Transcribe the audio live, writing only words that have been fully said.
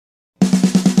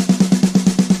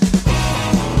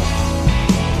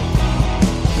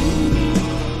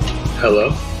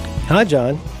Hello. Hi,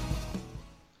 John.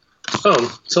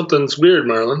 Oh, something's weird,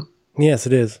 Marlon. Yes,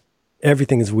 it is.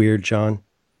 Everything is weird, John.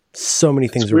 So many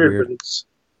things are weird. But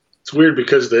it's weird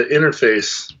because the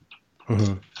interface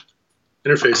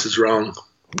is wrong.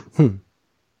 You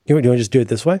want to just do it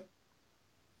this way?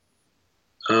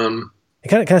 It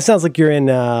kind of sounds like you're in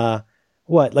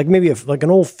like maybe like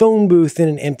an old phone booth in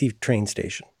an empty train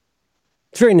station.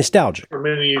 It's very nostalgic. Or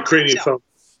maybe a Ukrainian phone.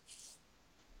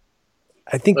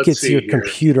 I think it's your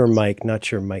computer mic,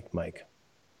 not your mic.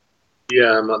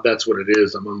 Yeah, that's what it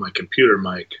is. I'm on my computer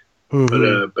mic, but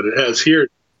it has here.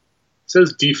 It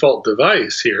says default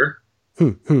device here.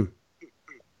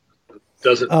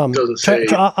 Doesn't say.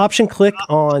 Option click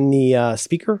on the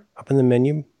speaker up in the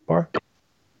menu bar.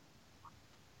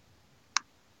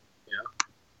 Yeah.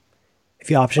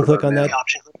 If you option click on that,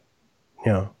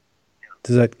 yeah.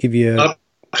 Does that give you a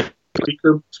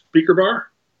speaker bar?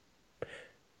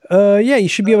 Yeah, you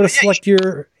should be able to select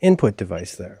your input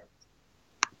device there.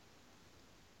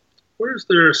 Where's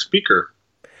their speaker?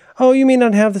 Oh, you may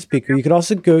not have the speaker. You could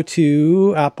also go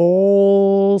to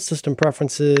Apple System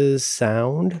Preferences,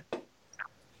 Sound.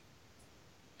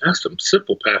 Ask them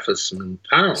simple paths and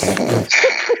pounds.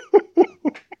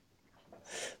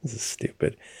 This is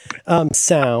stupid.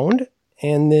 Sound,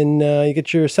 and then you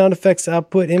get your sound effects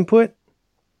output input.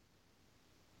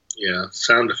 Yeah,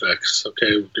 sound effects.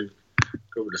 Okay, we can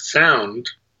go over to sound,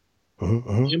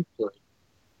 input,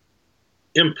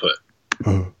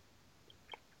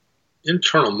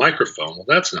 internal microphone. Well,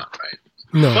 that's not right.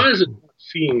 No. Why is it not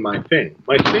seeing my thing?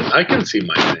 I can see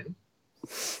my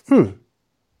thing.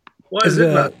 Why is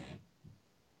it not?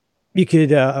 You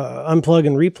could unplug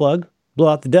and replug, blow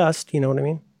out the dust. You know what I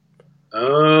mean?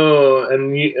 Oh,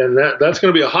 and that's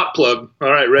going to be a hot plug.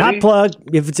 All right, ready? Hot plug.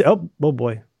 If it's oh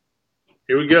boy.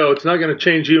 Here we go. It's not going to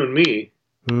change you and me.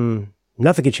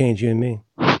 Nothing could change you and me.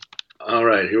 All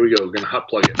right, here we go. We're going to hot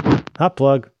plug it. Hot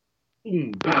plug.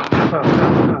 Bow, bow, bow,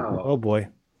 bow. Oh boy.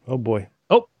 Oh,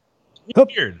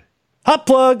 weird. Hot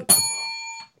plug.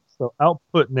 So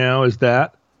output now is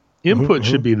that. Input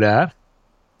should be that.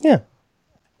 Yeah.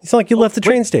 It's like you left the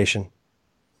train station.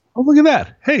 Oh, look at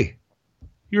that. Hey,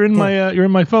 you're in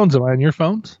my phones. Am I on your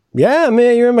phones? Yeah,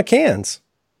 man, you're in my cans.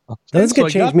 That's going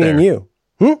to change me and you.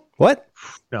 What?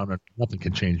 No, nothing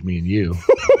can change me and you.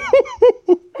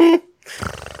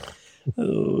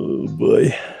 Oh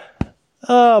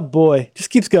boy.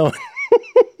 Just keeps going.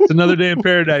 It's another day in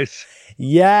paradise.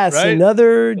 Yes, right?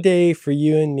 Another day for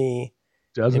you and me.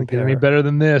 Doesn't get any better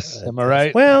than this. Am I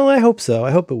right? Well, I hope so.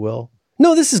 I hope it will.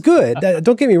 No, this is good.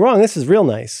 Don't get me wrong. This is real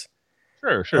nice.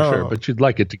 Sure. But you'd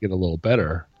like it to get a little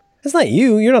better. It's not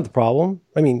you. You're not the problem.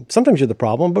 I mean, sometimes you're the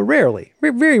problem, but rarely.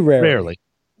 Very rarely.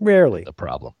 Rarely. The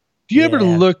problem. Do you ever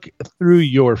look through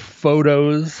your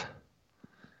photos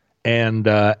and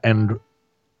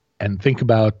think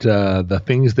about the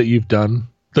things that you've done,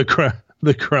 the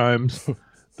crimes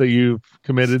that you've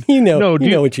committed? You know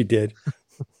what you did.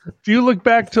 Do you look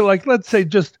back to, like, let's say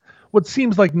just what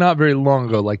seems like not very long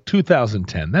ago, like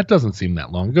 2010? That doesn't seem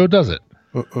that long ago, does it?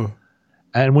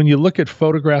 And when you look at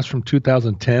photographs from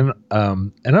 2010,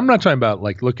 and I'm not talking about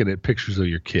like looking at pictures of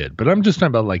your kid, but I'm just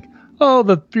talking about like,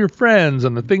 your friends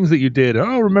and the things that you did.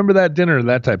 Oh, remember that dinner,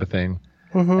 that type of thing.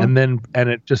 And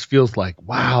it just feels like,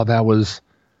 wow, that was,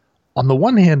 on the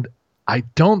one hand, I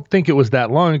don't think it was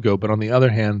that long ago, but on the other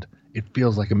hand, it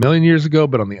feels like a million years ago.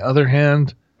 But on the other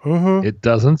hand, it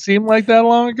doesn't seem like that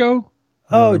long ago.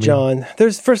 Oh, John,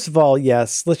 first of all,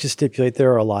 yes, let's just stipulate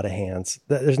there are a lot of hands.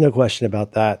 There's no question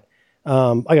about that.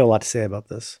 I got a lot to say about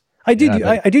this. I do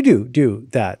that. I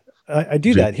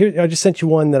do that. Here, I just sent you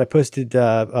one that I posted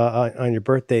on your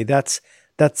birthday. That's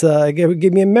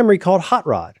give me a memory called Hot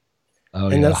Rod. Oh,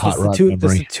 and that's Hot Rod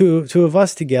the two of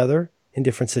us together in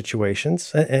different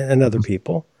situations and other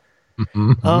people.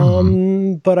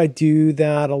 But I do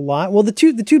that a lot. Well, the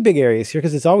two big areas here,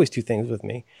 because it's always two things with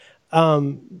me.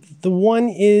 The one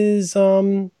is,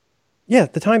 the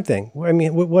time thing. I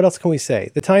mean, what else can we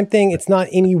say? The time thing, it's not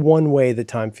any one way that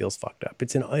time feels fucked up.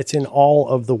 It's in all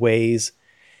of the ways.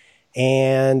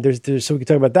 And so we can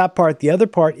talk about that part. The other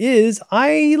part is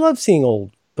I love seeing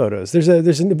old photos. There's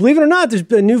believe it or not, there's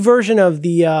a new version of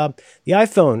the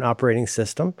iPhone operating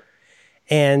system.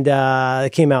 And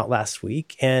it came out last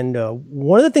week. And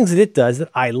one of the things that it does that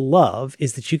I love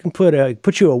is that you can put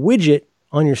you a widget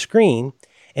on your screen,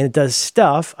 and it does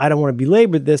stuff. I don't want to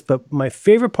belabor this, but my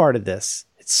favorite part of this,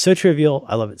 it's so trivial.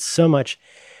 I love it so much.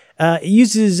 It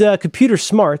uses computer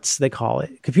smarts, they call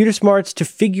it, computer smarts to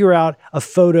figure out a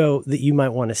photo that you might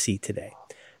want to see today.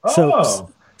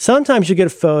 Sometimes you get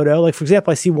a photo, like for example,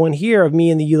 I see one here of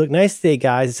me and the You Look Nice Today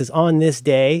guys. It says on this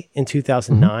day in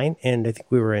 2009, and I think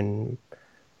we were in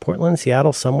Portland,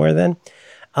 Seattle, somewhere then.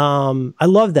 I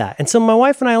love that. And so my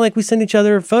wife and I, we send each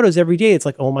other photos every day. It's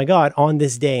like, oh my God, on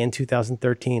this day in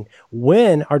 2013,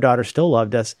 when our daughter still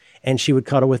loved us and she would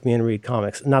cuddle with me and read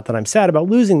comics. Not that I'm sad about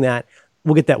losing that.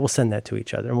 We'll send that to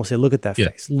each other and we'll say, look at that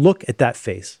face. Look at that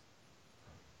face.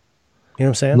 You know what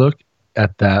I'm saying? Look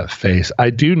at that face. I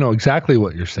do know exactly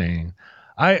what you're saying.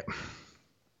 I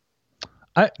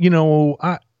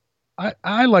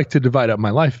like to divide up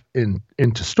my life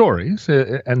into stories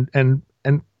and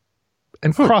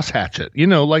cross hatch it.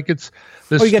 It's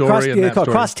this story and that story.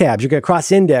 Cross tabs. You got cross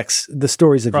index the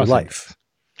stories of your life.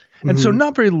 And so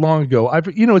not very long ago,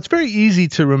 it's very easy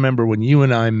to remember when you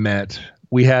and I met.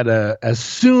 We had as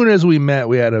soon as we met,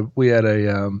 we had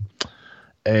a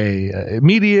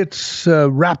immediate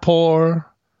rapport.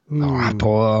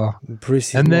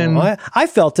 And then I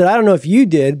felt it. I don't know if you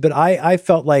did, but I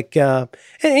felt like,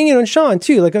 and Sean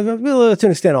too, to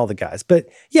an extent, all the guys. But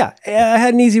yeah,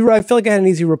 I felt like I had an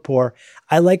easy rapport.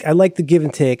 I like the give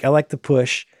and take. I like the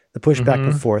push back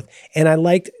and forth. And I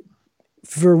liked,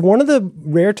 for one of the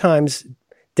rare times,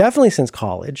 definitely since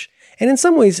college, and in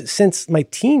some ways since my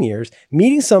teen years,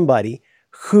 meeting somebody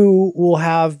who will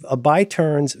have a by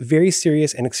turns, very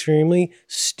serious and extremely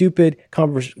stupid,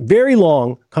 very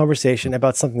long conversation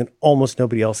about something that almost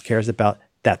nobody else cares about.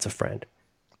 That's a friend.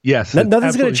 Yes.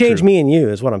 Nothing's going to change me and you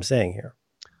is what I'm saying here.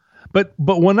 But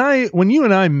when you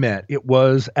and I met, it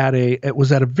was at a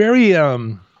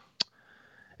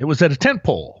tent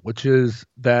pole, which is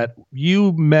that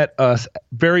you met us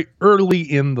very early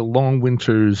in the Long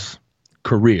Winter's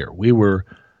career. We were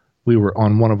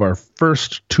on one of our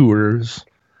first tours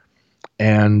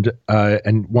and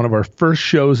one of our first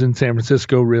shows in San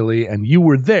Francisco, really, and you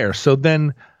were there. So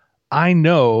then I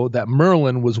know that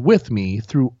Merlin was with me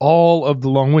through all of the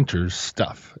Long Winter's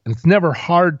stuff. And it's never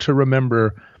hard to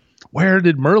remember, where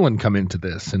did Merlin come into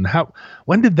this and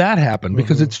when did that happen?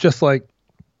 Because it's just like,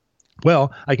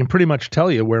 well, I can pretty much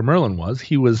tell you where Merlin was.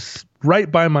 He was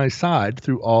right by my side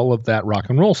through all of that rock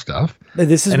and roll stuff.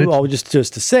 This is all just to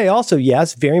say also,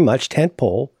 yes, very much tent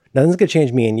pole. Nothing's going to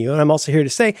change me and you. And I'm also here to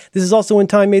say this is also when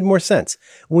time made more sense.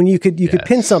 When you could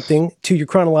pin something to your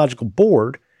chronological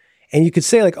board and you could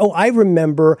say I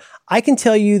remember, I can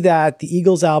tell you that the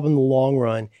Eagles album, The Long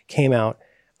Run, came out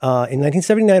in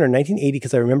 1979 or 1980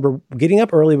 because I remember getting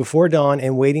up early before dawn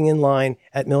and waiting in line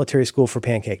at military school for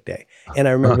Pancake Day. And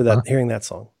I remember hearing that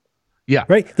song. Yeah.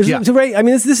 Right? So, right? I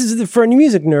mean, this is for a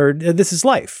music nerd, this is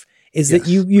life, that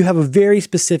you have a very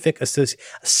specific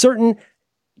certain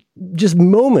just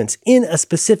moments in a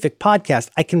specific podcast.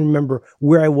 I can remember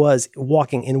where I was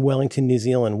walking in Wellington, New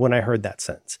Zealand when I heard that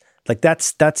sentence.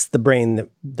 That's the brain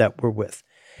that we're with.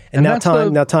 And now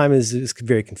time is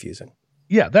very confusing.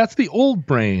 Yeah, that's the old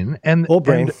brain. And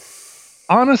And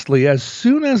honestly, as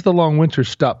soon as the Long Winter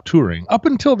stopped touring, up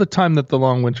until the time that the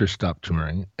Long Winter stopped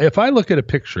touring, if I look at a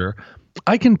picture,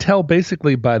 I can tell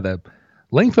basically by the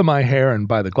length of my hair and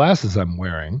by the glasses I'm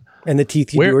wearing. And the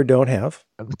teeth you do or don't have.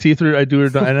 The teeth I do or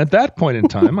don't. And at that point in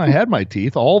time, I had my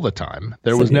teeth all the time.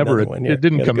 There was never it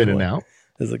didn't come in and out.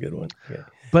 That's a good one. Yeah.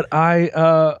 But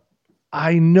I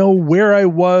know where I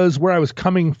was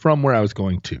coming from, where I was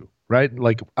going to. Right?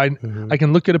 I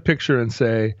can look at a picture and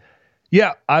say,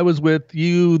 yeah, I was with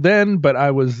you then, but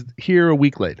I was here a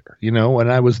week later,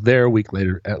 and I was there a week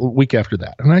later, a week after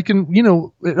that. And I can,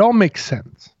 it all makes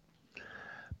sense.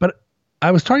 But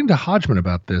I was talking to Hodgman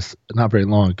about this not very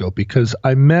long ago because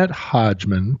I met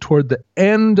Hodgman toward the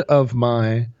end of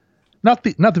my, not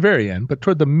the very end, but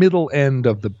toward the middle end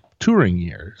of the touring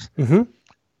years. Mm-hmm.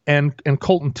 And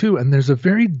Colton too. And there's a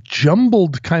very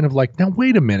jumbled kind of now,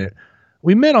 wait a minute.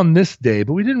 We met on this day,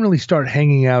 but we didn't really start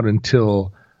hanging out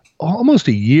until almost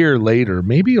a year later,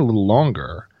 maybe a little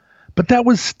longer. But that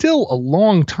was still a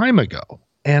long time ago.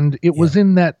 And it was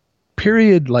in that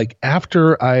period,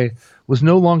 after I was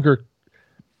no longer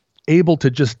able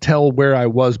to just tell where I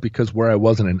was because where I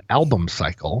was in an album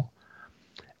cycle.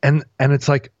 And it's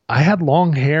I had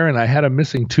long hair and I had a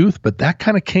missing tooth, but that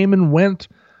kind of came and went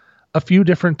a few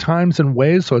different times and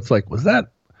ways. So it's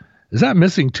is that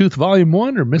Missing Tooth Volume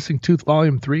 1 or Missing Tooth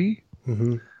Volume 3?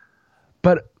 Mm-hmm.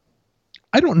 But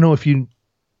I don't know if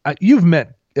you've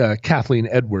met Kathleen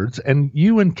Edwards, and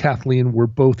you and Kathleen were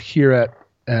both here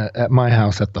at my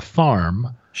house at the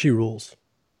farm. She rules.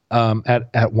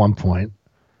 At one point.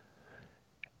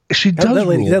 She does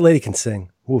rule. That lady can sing.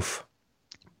 Woof.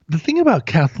 The thing about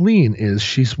Kathleen is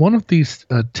she's one of these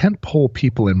tentpole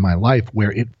people in my life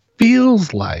where it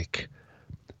feels like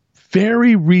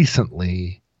very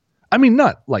recently, I mean,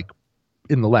 not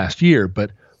in the last year,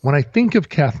 but when I think of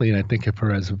Kathleen, I think of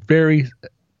her as a very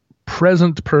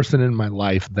present person in my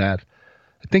life that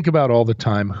I think about all the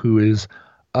time, who is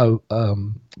a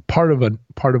part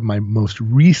of my most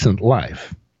recent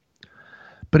life.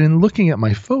 But in looking at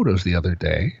my photos the other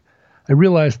day, I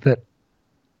realized that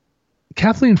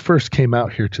Kathleen first came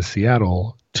out here to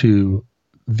Seattle to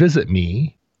visit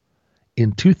me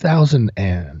in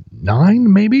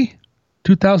 2009, maybe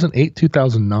 2008,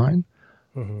 2009.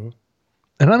 Mm-hmm.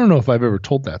 And I don't know if I've ever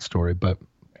told that story, but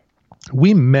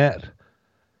we met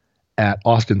at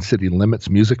Austin City Limits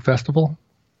Music Festival,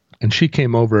 and she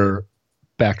came over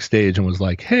backstage and was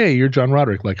like, "Hey, you're John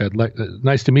Roderick. Like,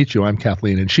 nice to meet you. I'm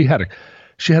Kathleen." And she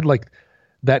had like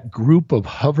that group of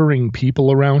hovering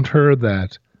people around her,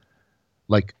 that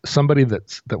like somebody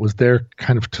that was there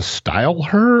kind of to style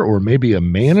her, or maybe a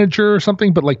manager or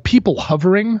something, but like people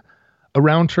hovering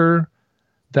around her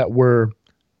that were,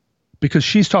 because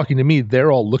she's talking to me,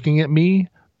 they're all looking at me,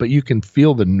 but you can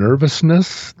feel the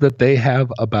nervousness that they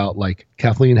have about, like,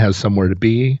 Kathleen has somewhere to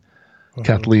be. Mm-hmm.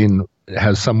 Kathleen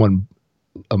has someone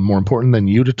more important than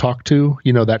you to talk to,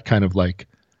 that kind of like,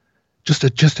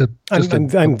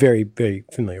 I'm very, very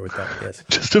familiar with that. Yes.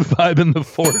 Just a vibe in the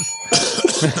force.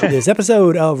 This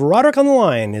episode of Roderick on the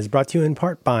Line is brought to you in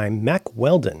part by Mack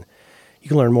Weldon. You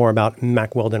can learn more about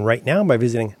Mack Weldon right now by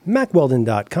visiting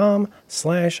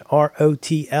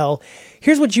mackweldon.com/ROTL.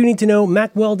 Here's what you need to know.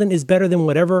 Mack Weldon is better than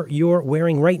whatever you're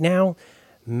wearing right now.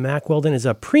 Mack Weldon is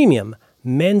a premium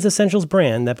men's essentials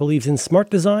brand that believes in smart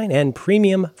design and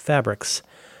premium fabrics.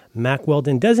 Mack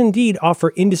Weldon does indeed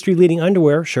offer industry-leading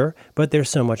underwear, sure, but they're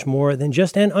so much more than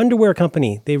just an underwear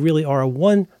company. They really are a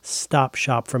one-stop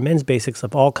shop for men's basics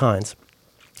of all kinds.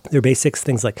 Their basics,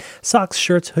 things like socks,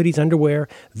 shirts, hoodies, underwear,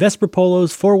 Vesper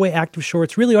polos, four-way active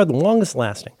shorts, really are the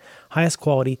longest-lasting,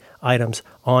 highest-quality items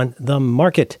on the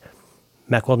market.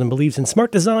 Mack Weldon believes in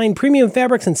smart design, premium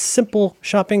fabrics, and simple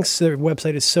shopping. So their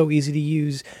website is so easy to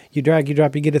use. You drag, you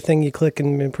drop, you get a thing, you click,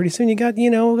 and pretty soon you got,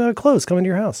 clothes coming to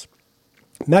your house.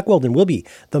 Mack Weldon will be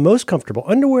the most comfortable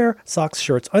underwear, socks,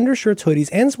 shirts, undershirts, hoodies,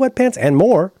 and sweatpants, and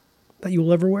more that you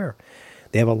will ever wear.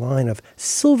 They have a line of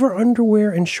silver underwear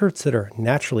and shirts that are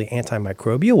naturally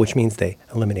antimicrobial, which means they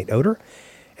eliminate odor,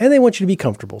 and they want you to be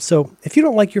comfortable. So if you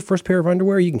don't like your first pair of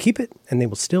underwear, you can keep it, and they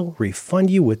will still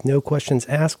refund you with no questions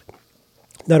asked.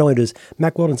 Not only does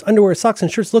Mack Weldon's underwear, socks,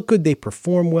 and shirts look good, they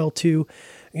perform well too.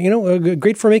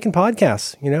 Great for making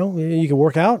podcasts. You can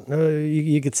work out.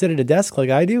 You could sit at a desk like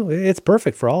I do. It's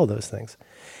perfect for all of those things.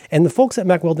 And the folks at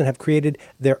Mack Weldon have created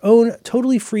their own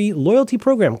totally free loyalty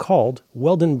program called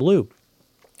Weldon Blue.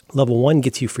 Level 1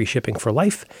 gets you free shipping for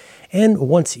life. And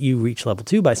once you reach level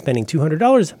 2 by spending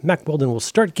 $200, Mack Weldon will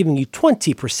start giving you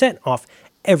 20% off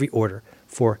every order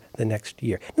for the next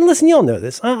year. And listen, y'all know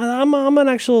this. I'm an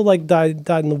actual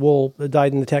dyed in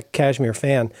the tech cashmere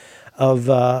fan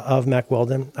of Mack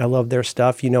Weldon. I love their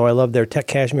stuff. I love their tech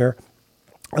cashmere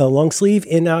long sleeve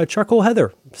in charcoal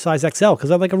heather, size XL, because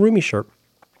I like a roomy shirt.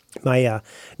 My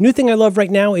new thing I love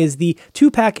right now is the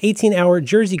 2-pack 18-hour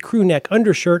jersey crew neck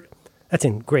undershirt. That's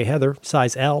in gray heather,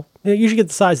 size L. You usually get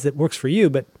the size that works for you,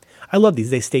 but I love these.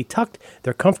 They stay tucked,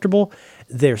 they're comfortable,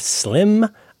 they're slim,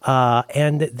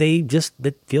 and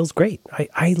it feels great.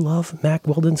 I love Mack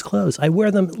Weldon's clothes. I wear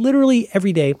them literally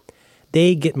every day.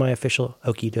 They get my official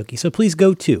okie dokie. So please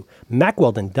go to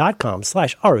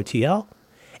mackweldon.com/ROTL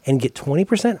and get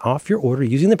 20% off your order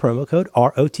using the promo code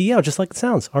ROTL, just like it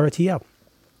sounds, ROTL.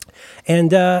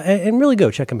 And really go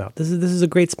check them out. This is a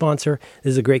great sponsor.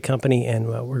 This is a great company, and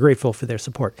we're grateful for their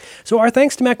support. So our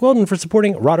thanks to Mack Weldon for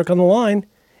supporting Roderick on the Line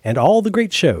and all the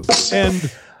great shows.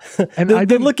 And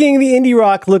they're looking the indie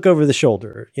rock look over the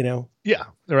shoulder, Yeah,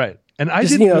 right. And I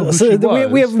didn't know who she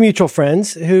was. We have mutual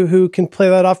friends who can play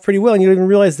that off pretty well, and you don't even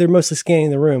realize they're mostly scanning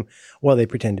the room while they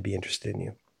pretend to be interested in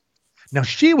you. Now,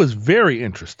 she was very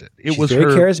interested. She's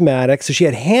very charismatic. So she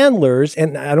had handlers,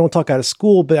 and I don't talk out of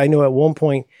school, but I know at one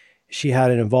point she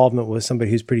had an involvement with somebody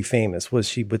who's pretty famous. Was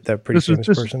she with that pretty famous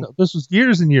person? This was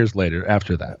years and years later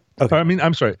after that. Okay.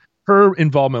 I'm sorry. Her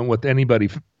involvement with anybody.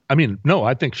 No,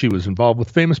 I think she was involved with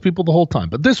famous people the whole time.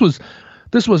 But this was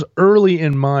early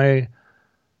in my.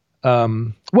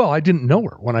 I didn't know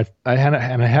her when I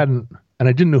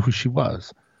didn't know who she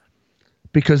was,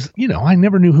 because I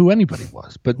never knew who anybody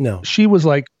was. But no, she was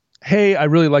like, "Hey, I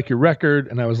really like your record,"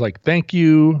 and I was like, "Thank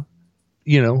you,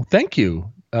 thank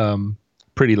you,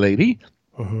 pretty lady."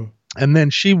 Mm-hmm. And then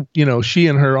she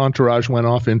and her entourage went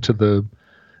off into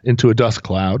a dust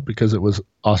cloud because it was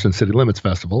Austin City Limits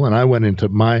Festival, and I went into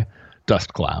my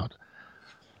dust cloud.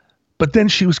 But then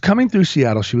she was coming through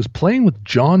Seattle. She was playing with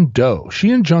John Doe. She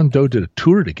and John Doe did a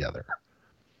tour together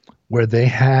where they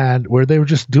were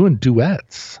just doing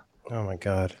duets. Oh my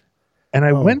God. And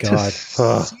I went to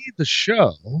see the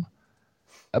show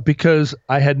because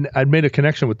I'd made a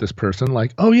connection with this person.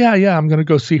 Like, oh yeah, I'm going to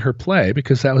go see her play,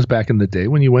 because that was back in the day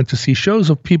when you went to see shows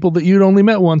of people that you'd only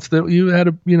met once, that you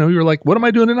had you were like, what am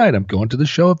I doing tonight? I'm going to the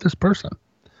show of this person.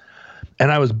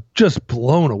 And I was just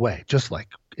blown away, just like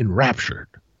enraptured.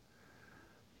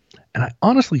 And I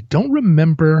honestly don't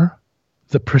remember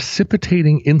the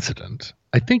precipitating incident.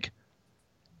 I think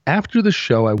after the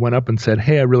show, I went up and said,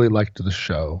 hey, I really liked the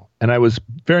show. And I was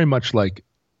very much like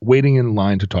waiting in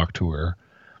line to talk to her,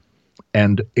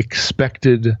 and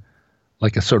expected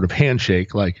like a sort of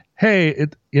handshake, like, hey,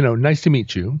 nice to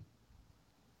meet you.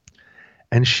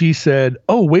 And she said,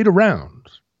 oh, wait around.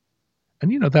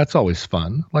 And, that's always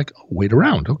fun. Like, oh, wait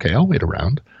around. Okay, I'll wait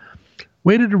around.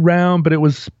 Waited around, but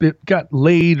it got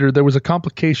late, or there was a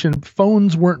complication.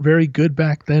 Phones weren't very good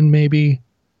back then, maybe. It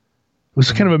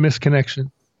was kind of a misconnection.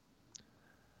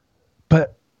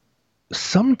 But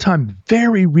sometime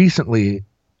very recently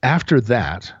after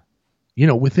that,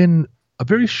 within a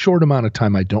very short amount of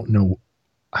time, I don't know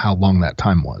how long that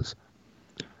time was.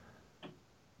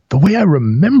 The way I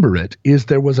remember it is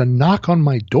there was a knock on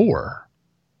my door,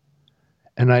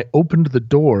 and I opened the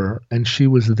door, and she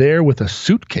was there with a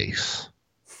suitcase.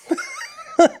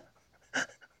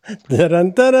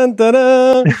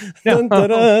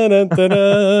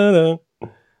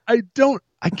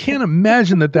 I can't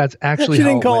imagine that's actually she how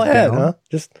didn't call ahead, huh?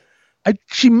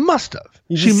 She must have.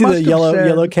 You just see the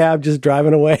yellow cab just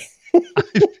driving away.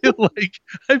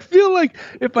 I feel like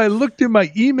if I looked in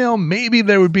my email, maybe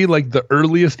there would be like the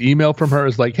earliest email from her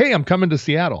is like, hey, I'm coming to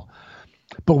Seattle.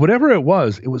 But whatever it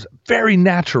was very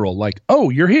natural. Like, oh,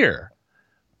 you're here.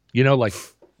 Like,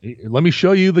 let me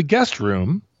show you the guest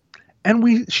room.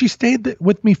 And she stayed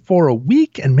with me for a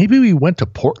week, and maybe we went to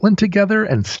Portland together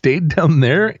and stayed down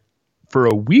there for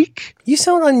a week. You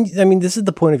sound this is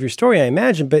the point of your story, I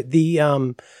imagine, but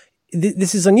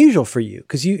this is unusual for you,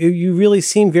 because you really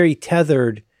seem very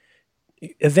tethered.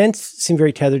 Events seem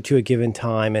very tethered to a given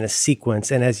time and a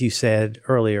sequence, and as you said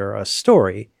earlier, a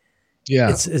story. Yeah,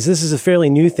 this is a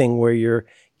fairly new thing where you're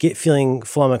feeling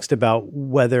flummoxed about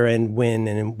whether and when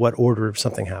and in what order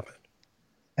something happened.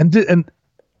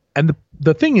 And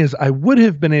the thing is, I would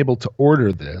have been able to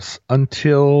order this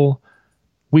until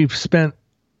we've spent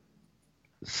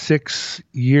 6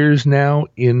 years now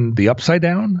in the Upside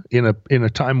Down, in a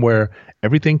time where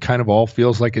everything kind of all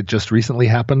feels like it just recently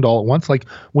happened all at once. Like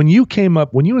when you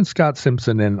and Scott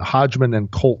Simpson and Hodgman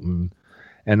and Colton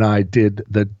and I did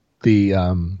the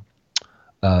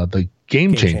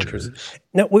Game Changers.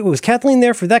 Now, was Kathleen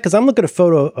there for that? Because I'm looking at a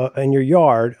photo in your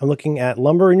yard. I'm looking at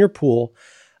lumber in your pool.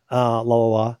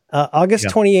 August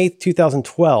 28th,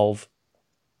 2012.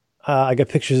 I got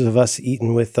pictures of us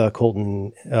eating with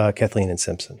Colton, Kathleen, and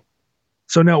Simpson.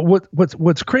 So now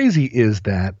what's crazy is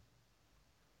that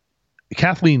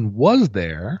Kathleen was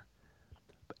there,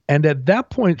 and at that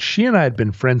point, she and I had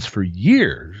been friends for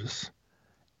years.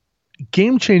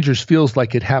 Game Changers feels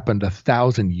like it happened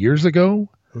 1,000 years ago,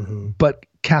 but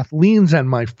Kathleen's and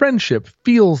my friendship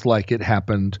feels like it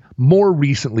happened more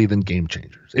recently than Game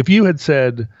Changers. If you had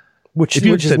said... Which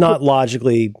is not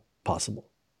logically possible.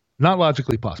 Not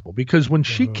logically possible, because when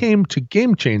she came to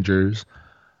Game Changers,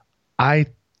 I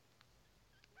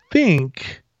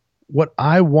think what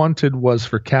I wanted was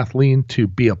for Kathleen to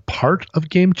be a part of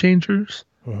Game Changers.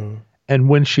 And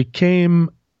when she came,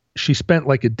 she spent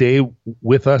like a day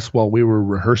with us while we were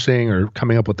rehearsing or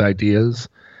coming up with ideas.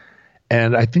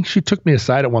 And I think she took me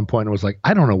aside at one point and was like,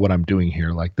 I don't know what I'm doing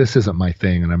here. Like, this isn't my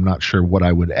thing, and I'm not sure what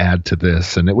I would add to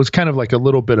this. And it was kind of like a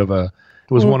little bit of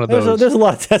one of those. There's a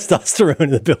lot of testosterone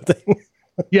in the building.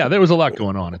 Yeah, there was a lot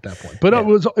going on at that point. But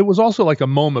it was also like a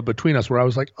moment between us where I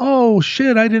was like, oh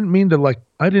shit, I didn't mean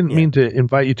to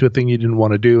invite you to a thing you didn't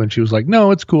want to do. And she was like,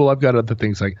 no, it's cool. I've got other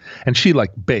things and she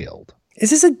like bailed. Is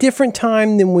this a different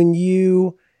time than when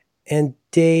you and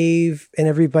Dave and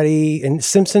everybody and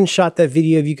Simpson shot that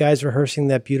video of you guys rehearsing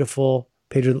that beautiful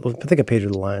Pedro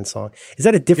the Lion song? Is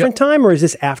that a different time, or is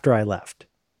this after I left?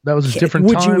 That was a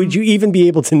different time. Would you even be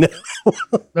able to know?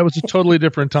 That was a totally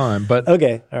different time. But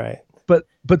okay, all right.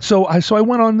 But so I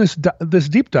went on this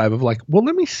deep dive of like, well,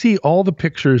 let me see all the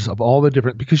pictures of all the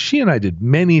different, because she and I did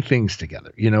many things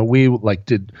together. We like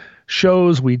did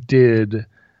shows, we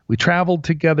traveled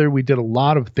together, we did a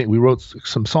lot of things. We wrote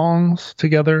some songs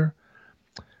together.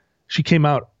 She came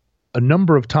out a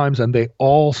number of times, and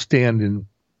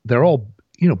they're all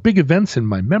big events in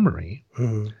my memory.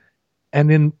 And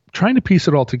in trying to piece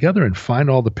it all together and find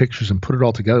all the pictures and put it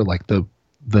all together, like the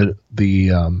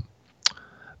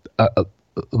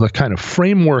kind of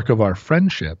framework of our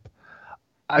friendship,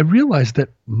 I realized that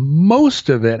most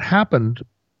of it happened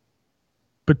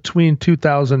between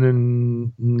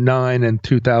 2009 and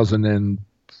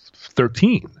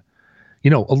 2013. A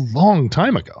long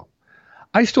time ago.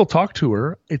 I still talk to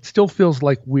her. It still feels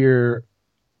like we're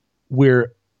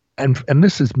and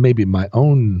this is maybe my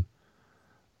own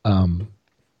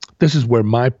this is where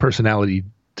my personality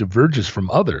diverges from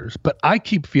others, but I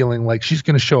keep feeling like she's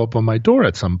going to show up on my door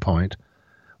at some point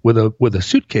with a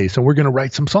suitcase and we're going to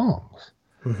write some songs.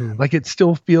 Mm-hmm. Like it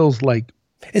still feels like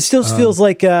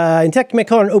in tech you might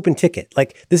call it an open ticket.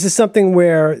 Like this is something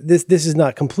where this is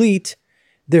not complete.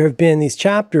 There have been these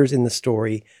chapters in the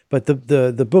story, but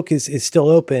the book is still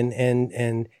open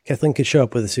and Kathleen could show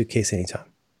up with a suitcase anytime.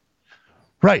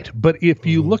 Right. But if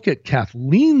you look at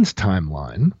Kathleen's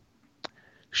timeline,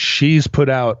 she's put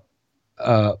out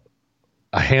a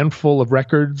handful of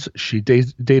records. She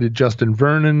dated Justin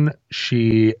Vernon.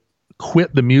 She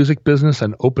quit the music business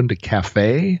and opened a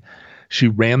cafe. She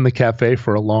ran the cafe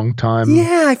for a long time.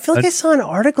 Yeah, I feel like I saw an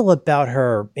article about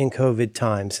her in COVID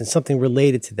times and something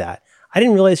related to that. I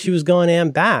didn't realize she was gone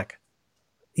and back.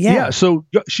 Yeah. So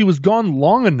she was gone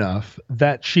long enough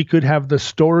that she could have the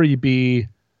story be,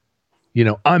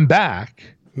 I'm back,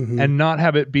 and not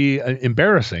have it be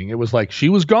embarrassing. It was like she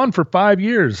was gone for 5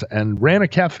 years and ran a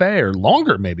cafe, or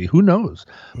longer maybe, who knows,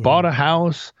 bought a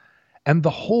house. And the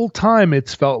whole time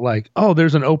it's felt like, oh,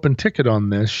 there's an open ticket on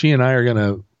this. She and I are going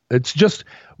to, it's just,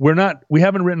 we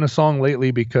haven't written a song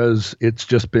lately because it's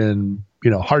just been,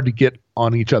 hard to get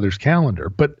on each other's calendar.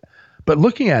 But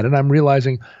looking at it, I'm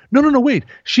realizing, no, wait.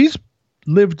 She's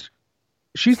lived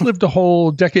a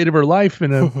whole decade of her life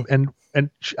and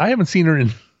I haven't seen her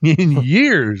in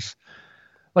years.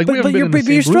 Like, but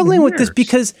you're struggling with this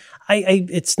because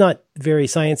it's not very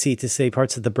sciencey to say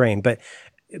parts of the brain, but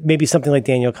maybe something like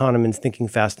Daniel Kahneman's Thinking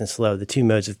Fast and Slow, the two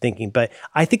modes of thinking. But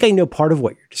I think I know part of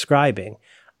what you're describing.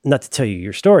 Not to tell you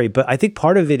your story, but I think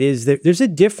part of it is that there's a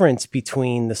difference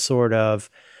between the sort of,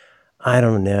 I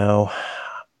don't know.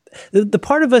 The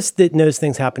part of us that knows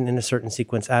things happen in a certain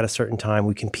sequence at a certain time,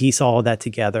 we can piece all of that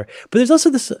together. But there's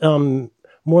also this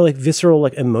more like visceral,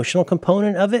 like emotional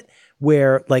component of it,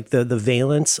 where like the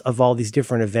valence of all these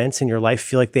different events in your life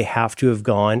feel like they have to have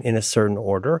gone in a certain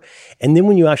order. And then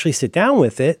when you actually sit down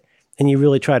with it and you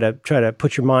really try to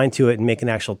put your mind to it and make an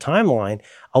actual timeline,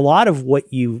 a lot of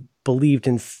what you believed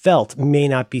and felt may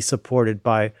not be supported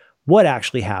by what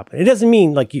actually happened. It doesn't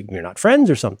mean like you're not friends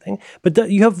or something, but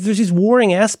there's these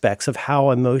warring aspects of how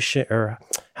emotion or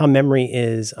how memory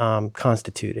is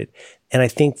constituted. And I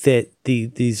think that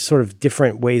these sort of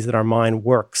different ways that our mind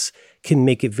works can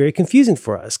make it very confusing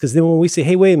for us. Because then when we say,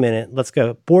 hey, wait a minute, let's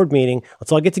go board meeting,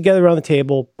 let's all get together around the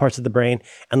table, parts of the brain,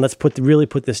 and let's really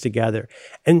put this together.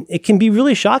 And it can be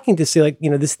really shocking to say, like,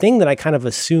 this thing that I kind of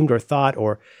assumed or thought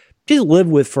or just lived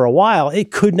with for a while,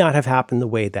 it could not have happened the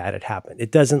way that it happened.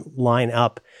 It doesn't line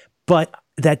up, but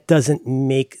that doesn't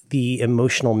make the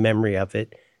emotional memory of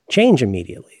it change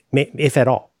immediately, if at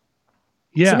all.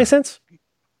 Yeah. Does that make sense?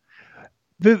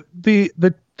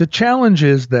 The challenge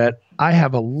is that I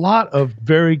have a lot of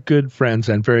very good friends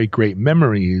and very great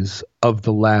memories of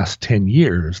the last 10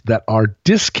 years that are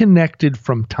disconnected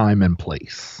from time and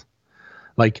place.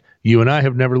 Like, you and I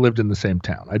have never lived in the same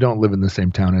town. I don't live in the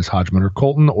same town as Hodgman or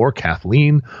Colton or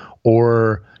Kathleen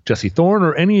or Jesse Thorne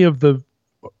or any of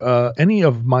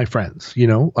my friends.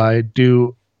 I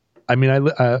do. I mean,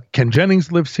 Ken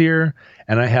Jennings lives here,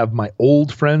 and I have my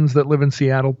old friends that live in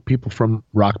Seattle, people from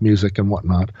rock music and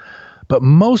whatnot. But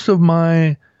most of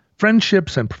my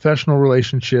friendships and professional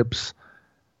relationships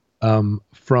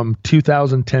from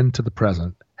 2010 to the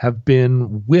present have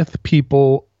been with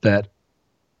people that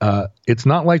it's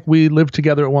not like we lived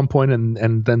together at one point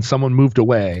and then someone moved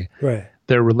away. Right.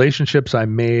 They're relationships I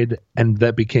made and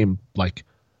that became like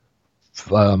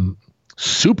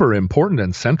super important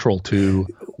and central to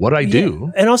what I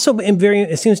do. And also,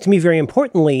 it seems to me very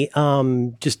importantly,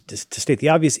 just to state the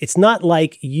obvious, it's not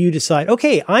like you decide,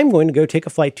 okay, I'm going to go take a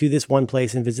flight to this one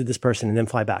place and visit this person and then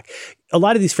fly back. A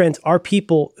lot of these friends are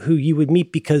people who you would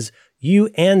meet because you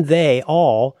and they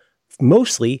all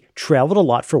mostly traveled a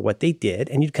lot for what they did,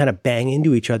 and you'd kind of bang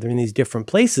into each other in these different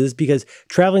places because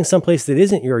traveling someplace that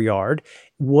isn't your yard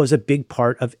was a big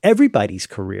part of everybody's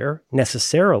career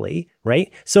necessarily,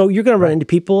 right? So you're going to run into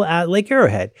people at Lake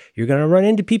Arrowhead. You're going to run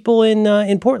into people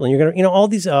in Portland. You're going to, all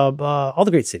these, all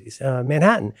the great cities,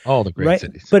 Manhattan. All the great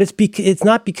cities. But it's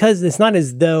not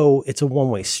as though it's a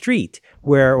one-way street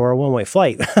or a one-way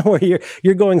flight where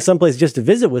you're going someplace just to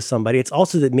visit with somebody. It's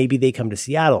also that maybe they come to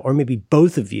Seattle, or maybe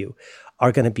both of you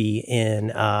are going to be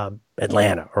in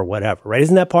Atlanta or whatever, right?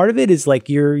 Isn't that part of it? Is like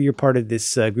you're part of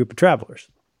this group of travelers.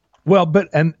 Well, but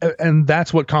and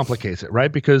that's what complicates it,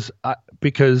 right? Because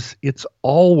it's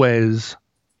always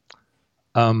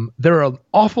there are an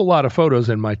awful lot of photos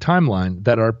in my timeline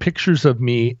that are pictures of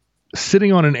me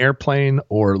sitting on an airplane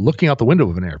or looking out the window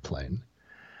of an airplane.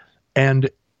 And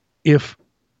if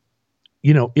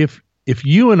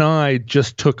you and I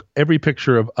just took every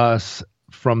picture of us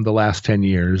from the last 10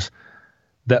 years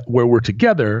that where we're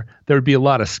together, there would be a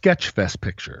lot of Sketchfest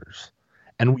pictures.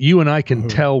 And you and I can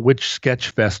tell which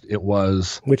Sketchfest it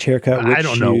was. Which haircut, which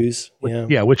shoes.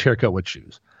 Yeah, which haircut, which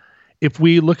shoes. If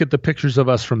we look at the pictures of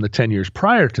us from the 10 years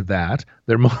prior to that,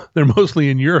 they're mostly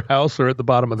in your house or at the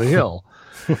bottom of the hill.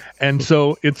 And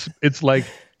so it's like,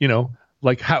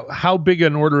 like how big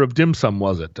an order of dim sum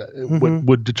was it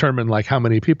would determine like how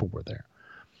many people were there.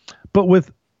 But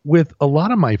with a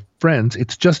lot of my friends,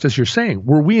 it's just as you're saying.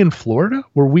 Were we in Florida?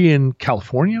 Were we in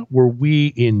California? Were we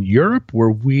in Europe?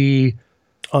 Were we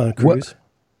on a cruise?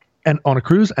 And on a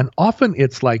cruise? And often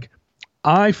it's like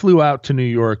I flew out to New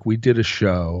York, we did a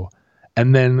show,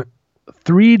 and then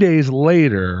 3 days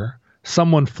later,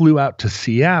 someone flew out to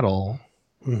Seattle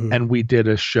and we did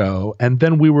a show. And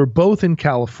then we were both in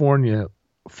California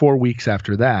 4 weeks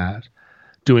after that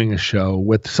doing a show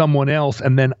with someone else.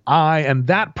 And then I and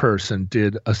that person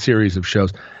did a series of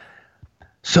shows.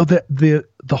 So the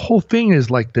whole thing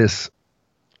is like this.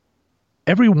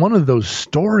 Every one of those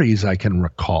stories I can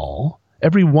recall,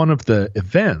 every one of the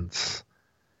events,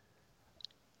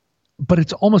 but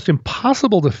it's almost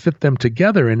impossible to fit them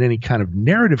together in any kind of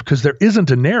narrative because there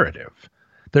isn't a narrative.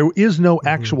 There is no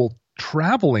actual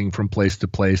traveling from place to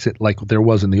place like there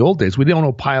was in the old days. We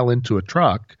don't pile into a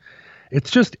truck.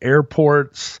 It's just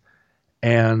airports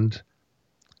and,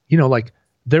 like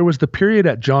there was the period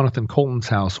at Jonathan Colton's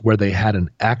house where they had an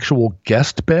actual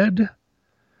guest bed.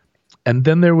 And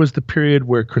then there was the period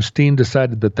where Christine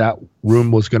decided that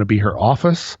room was going to be her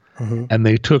office. And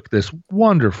they took this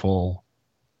wonderful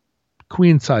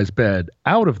queen-size bed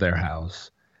out of their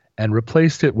house and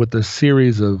replaced it with a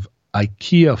series of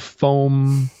IKEA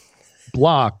foam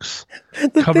blocks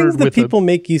the things that people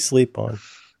make you sleep on.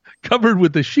 Covered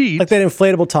with a sheet. Like that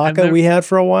inflatable taco we had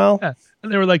for a while. Yeah.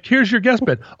 And they were like, here's your guest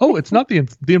bed. Oh, it's not the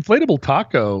inflatable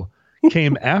taco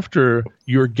came after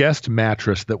your guest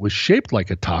mattress that was shaped like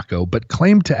a taco, but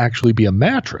claimed to actually be a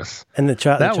mattress. And the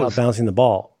child bouncing the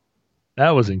ball.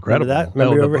 That was incredible.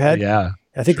 Remember your overhead? Yeah.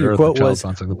 I think your quote was,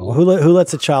 who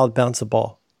lets a child bounce a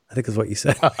ball? I think is what you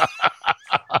said.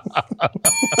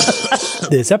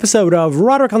 This episode of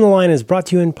Roderick on the Line is brought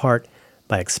to you in part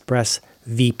by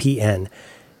ExpressVPN.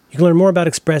 You can learn more about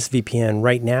ExpressVPN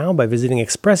right now by visiting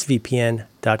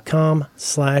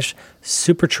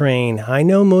expressvpn.com/supertrain. I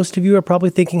know most of you are probably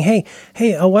thinking, hey,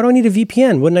 why do I need a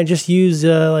VPN? Wouldn't I just use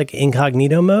like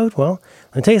incognito mode? Well,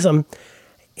 let me tell you something.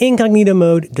 Incognito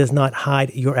mode does not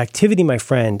hide your activity, my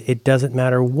friend. It doesn't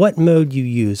matter what mode you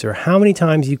use or how many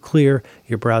times you clear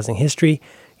your browsing history.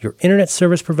 Your internet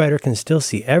service provider can still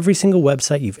see every single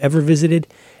website you've ever visited.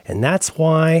 And that's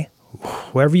why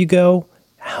wherever you go,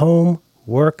 home,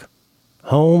 work,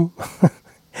 home,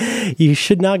 you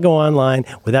should not go online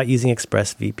without using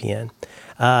ExpressVPN.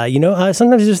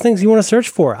 Sometimes there's things you want to search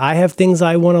for. I have things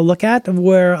I want to look at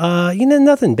where,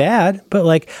 nothing bad, but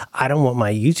like, I don't want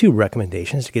my YouTube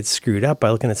recommendations to get screwed up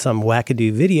by looking at some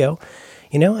wackadoo video,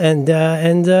 and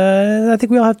I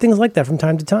think we all have things like that from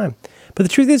time to time. But the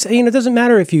truth is, it doesn't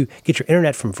matter if you get your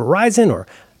internet from Verizon or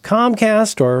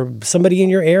Comcast or somebody in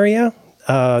your area.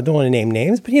 Don't want to name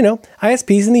names, but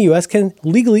ISPs in the U.S. can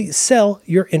legally sell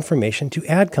your information to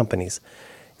ad companies.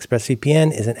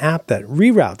 ExpressVPN is an app that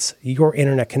reroutes your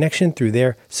internet connection through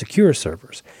their secure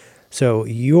servers. So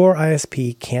your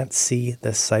ISP can't see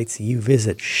the sites you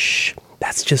visit. Shh,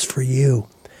 that's just for you.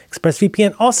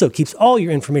 ExpressVPN also keeps all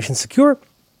your information secure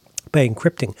by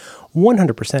encrypting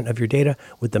 100% of your data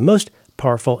with the most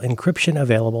powerful encryption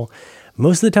available.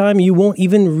 Most of the time, you won't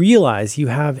even realize you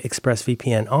have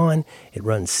ExpressVPN on. It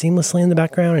runs seamlessly in the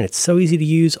background, and it's so easy to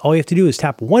use. All you have to do is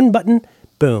tap one button.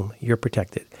 Boom, you're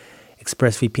protected.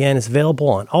 ExpressVPN is available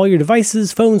on all your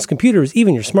devices, phones, computers,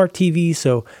 even your smart TV,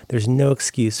 so there's no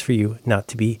excuse for you not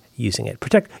to be using it.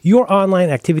 Protect your online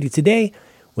activity today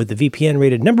with the VPN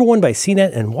rated #1 by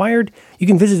CNET and Wired. You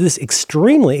can visit this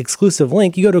extremely exclusive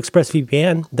link. You go to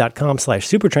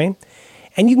expressvpn.com/supertrain,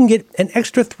 and you can get an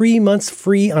extra 3 months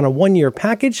free on a 1-year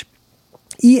package.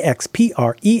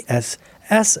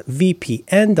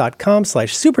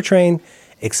 expressvpn.com/supertrain,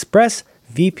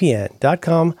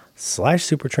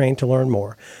 expressvpn.com/supertrain to learn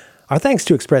more. Our thanks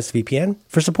to ExpressVPN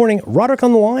for supporting Roderick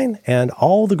on the Line and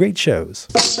all the great shows.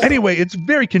 Anyway, it's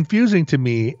very confusing to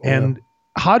me, and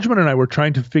Hodgman and I were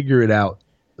trying to figure it out.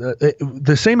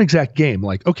 The same exact game.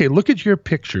 Like, okay, look at your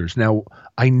pictures. Now,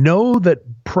 I know that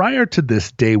prior to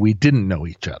this day, we didn't know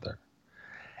each other.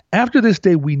 after this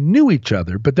day, we knew each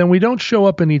other, but then we don't show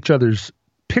up in each other's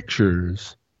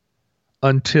pictures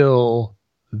until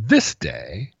this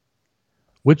day,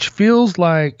 which feels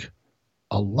like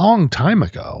a long time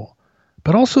ago.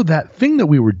 But also that thing that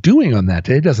we were doing on that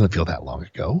day doesn't feel that long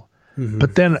ago. Mm-hmm.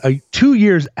 But then 2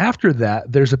 years after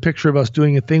that, there's a picture of us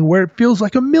doing a thing where it feels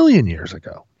like a million years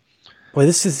ago.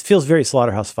 Well, feels very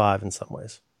Slaughterhouse-Five in some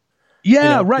ways.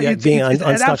 Yeah, right.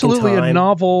 It's absolutely a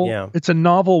novel. Yeah. It's a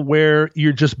novel where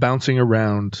you're just bouncing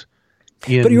around.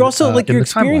 But you're also you're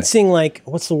experiencing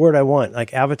what's the word I want?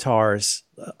 Like avatars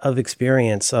of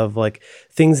experience of like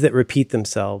things that repeat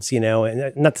themselves,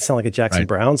 and not to sound like a Jackson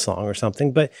Brown song or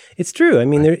something, but it's true. I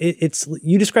mean, it's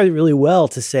you described it really well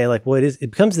to say like what it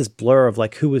becomes this blur of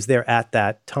like who was there at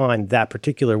that time, that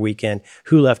particular weekend,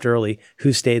 who left early,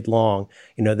 who stayed long,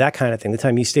 that kind of thing. The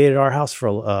time you stayed at our house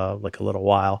for like a little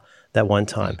while that one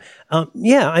time.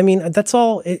 I mean, that's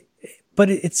all it. But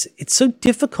it's so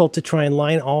difficult to try and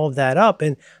line all of that up.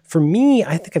 And for me,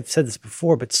 I think I've said this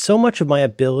before, but so much of my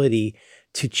ability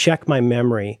to check my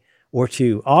memory or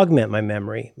to augment my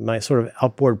memory, my sort of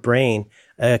outboard brain,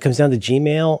 comes down to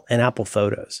Gmail and Apple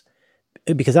Photos.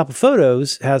 Because Apple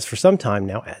Photos has for some time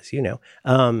now, as you know,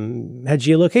 had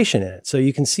geolocation in it. So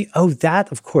you can see, that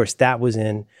was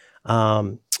in...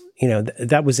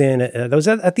 that was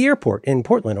at the airport in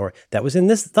Portland, or that was in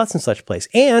this such and such place.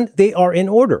 And they are in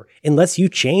order. Unless you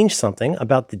change something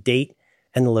about the date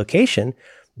and the location,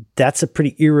 that's a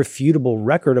pretty irrefutable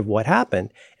record of what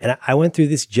happened. And I went through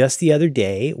this just the other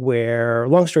day where,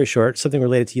 long story short, something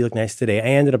related to You Look Nice Today, I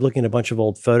ended up looking at a bunch of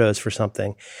old photos for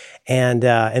something and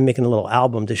making a little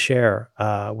album to share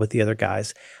with the other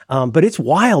guys. But it's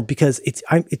wild because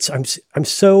I'm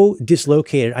so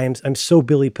dislocated. I'm so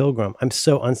Billy Pilgrim. I'm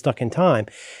so unstuck in time.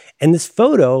 And this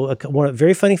photo, a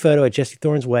very funny photo at Jesse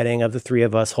Thorne's wedding of the three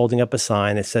of us holding up a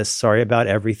sign that says, "Sorry about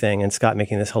everything," and Scott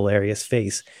making this hilarious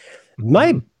face.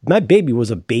 My baby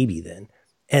was a baby then.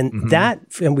 And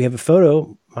and we have a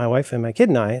photo, my wife and my kid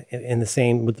and I, in the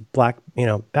same with the black,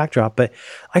 backdrop. But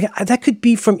that could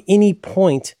be from any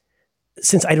point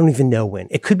since I don't even know when.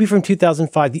 It could be from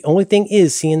 2005. The only thing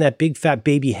is seeing that big fat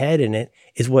baby head in it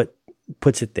is what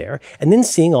puts it there. And then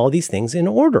seeing all these things in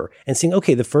order and seeing,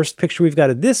 okay, the first picture we've got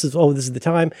of this is, this is the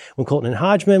time when Colton and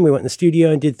Hodgman, we went in the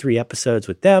studio and did 3 episodes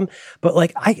with them.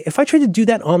 But if I tried to do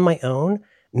that on my own,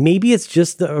 maybe it's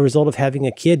just a result of having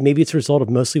a kid. Maybe it's a result of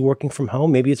mostly working from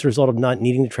home. Maybe it's a result of not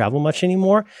needing to travel much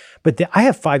anymore. But I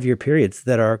have 5-year periods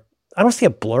that are, I don't say a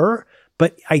blur,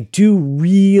 but I do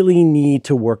really need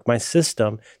to work my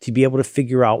system to be able to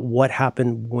figure out what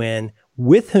happened when,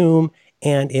 with whom,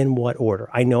 and in what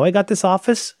order. I know I got this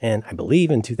office, and I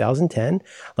believe in 2010.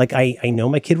 I know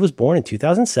my kid was born in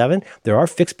 2007. There are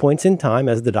fixed points in time,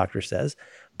 as the doctor says.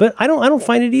 But I don't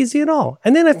find it easy at all.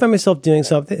 And then I find myself doing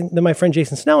something that my friend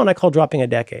Jason Snell and I call dropping a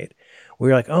decade.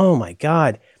 We're like, oh my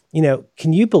God,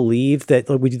 can you believe that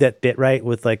we do that bit right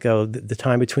with the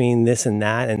time between this and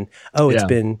that? And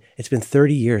it's been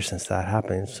 30 years since that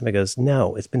happened. Somebody goes,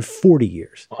 no, it's been 40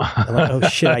 years. I'm like, oh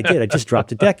shit, I did. I just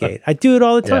dropped a decade. I do it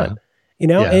all the time.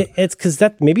 It's because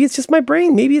maybe it's just my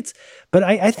brain. But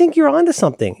I think you're onto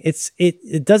something.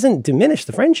 It doesn't diminish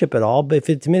the friendship at all, but if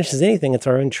it diminishes anything, it's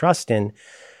our own trust in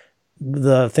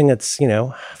the thing that's,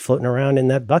 floating around in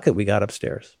that bucket we got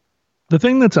upstairs. The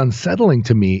thing that's unsettling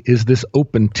to me is this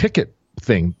open ticket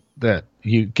thing that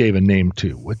you gave a name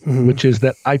to, which is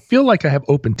that I feel like I have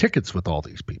open tickets with all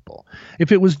these people.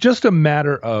 If it was just a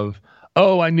matter of,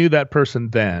 I knew that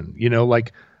person then,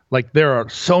 like there are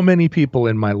so many people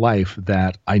in my life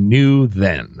that I knew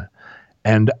then,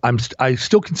 and I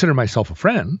still consider myself a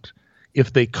friend.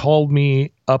 If they called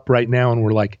me up right now and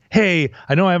were like, hey,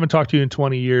 I know I haven't talked to you in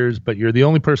 20 years, but you're the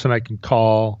only person I can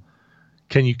call.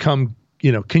 Can you come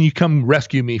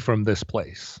rescue me from this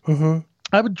place? Mm-hmm.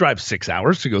 I would drive 6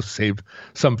 hours to go save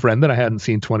some friend that I hadn't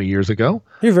seen 20 years ago.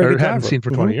 You're very good hadn't seen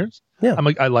for 20 years. Yeah.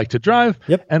 I like to drive,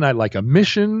 and I like a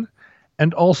mission.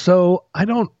 And also I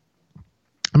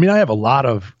have a lot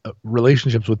of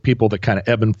relationships with people that kind of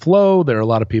ebb and flow. There are a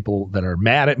lot of people that are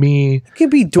mad at me. It can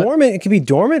be dormant. It can be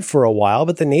dormant for a while,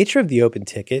 but the nature of the open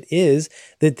ticket is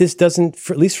that this doesn't,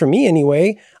 at least for me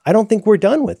anyway, I don't think we're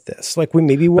done with this.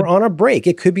 Maybe we're on a break.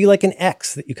 It could be like an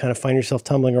ex that you kind of find yourself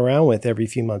tumbling around with every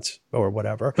few months or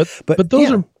whatever. But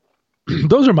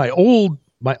those are my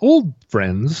old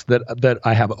friends that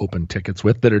I have open tickets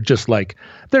with that are just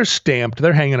they're stamped,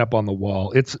 they're hanging up on the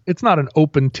wall. It's not an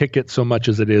open ticket so much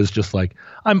as it is just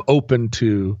I'm open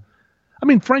to,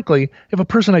 frankly, if a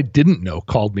person I didn't know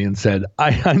called me and said,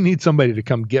 I need somebody to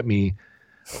come get me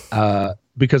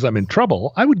because I'm in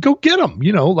trouble, I would go get them.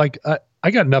 I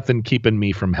got nothing keeping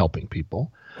me from helping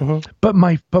people. But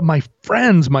my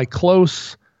friends, my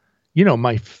close,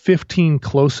 my 15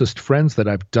 closest friends that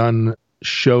I've done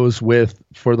shows with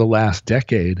for the last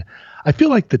decade, I feel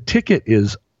like the ticket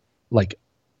is like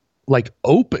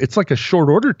open. It's like a short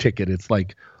order ticket. It's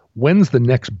like, when's the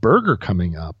next burger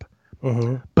coming up?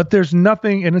 But there's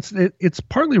nothing, and it's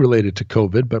partly related to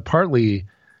COVID, but partly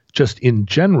just in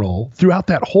general. Throughout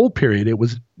that whole period, it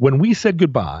was when we said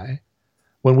goodbye,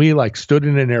 when we like stood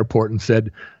in an airport and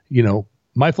said,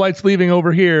 my flight's leaving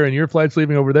over here and your flight's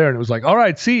leaving over there, and it was like, all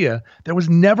right, see ya. There was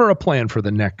never a plan for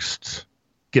the next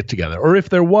get together, or if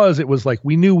there was, it was like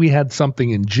we knew we had something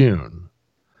in June,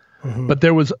 but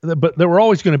there were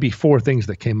always going to be 4 things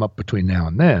that came up between now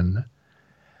and then.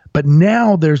 But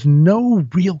now there's no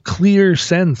real clear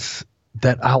sense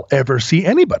that I'll ever see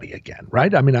anybody again,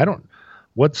 right? I mean,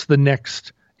 what's the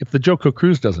next, if the Joko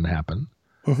cruise doesn't happen,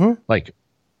 like,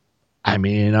 I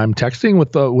mean, I'm texting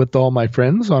with all my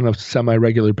friends on a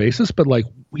semi-regular basis, but like,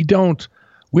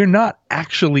 we're not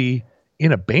actually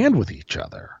in a band with each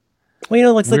other.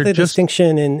 Well, it's like the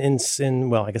distinction in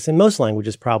well, I guess in most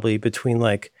languages probably between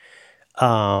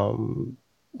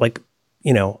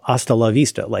hasta la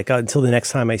vista, like until the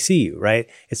next time I see you, right?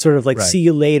 It's sort of like see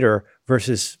you later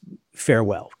versus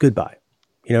farewell, goodbye.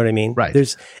 You know what I mean? Right.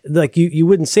 There's like, you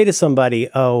wouldn't say to somebody,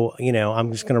 oh,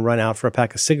 I'm just going to run out for a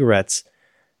pack of cigarettes,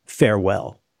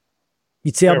 farewell.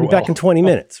 You'd say, I'll be back in 20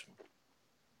 minutes.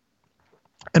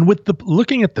 And with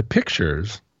looking at the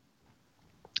pictures,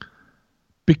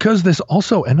 because this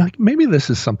also, and maybe this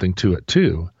is something to it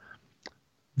too,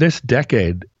 this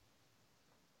decade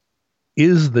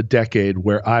is the decade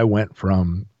where I went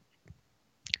from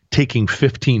taking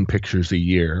 15 pictures a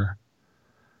year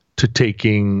to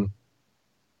taking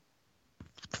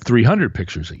 300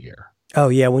 pictures a year. Oh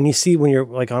yeah, when you're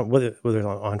like on whether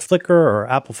on Flickr or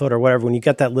Apple Photo or whatever, when you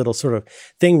get that little sort of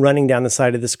thing running down the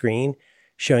side of the screen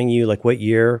showing you like what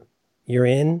year you're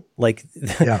in, like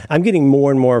I'm getting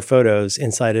more and more photos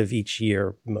inside of each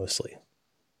year mostly.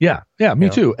 Yeah, me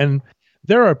too. And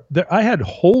I had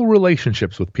whole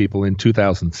relationships with people in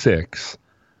 2006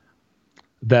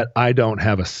 that I don't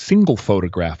have a single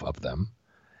photograph of them.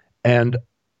 And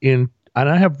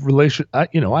I have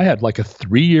I had like a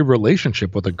 3-year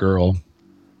relationship with a girl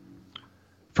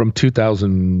from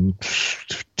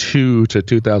 2002 to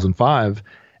 2005.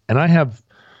 And I have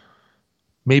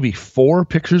maybe 4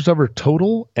 pictures of her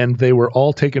total, and they were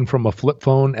all taken from a flip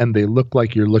phone, and they look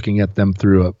like you're looking at them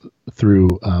through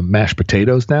mashed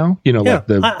potatoes now. I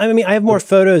have more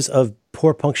photos of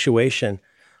poor punctuation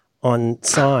on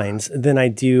signs than I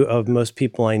do of most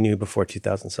people I knew before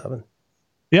 2007.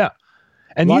 Yeah.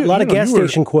 And a lot of gas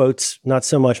station quotes, not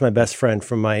so much my best friend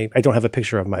I don't have a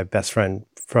picture of my best friend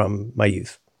from my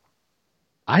youth.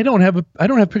 I don't have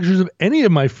pictures of any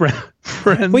of my friends.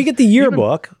 Well, you get the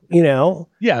yearbook,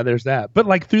 Yeah, there's that. But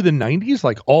like through the 90s,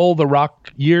 like all the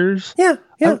rock years. Yeah.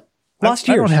 Lost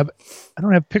years. I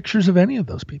don't have pictures of any of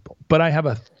those people. But I have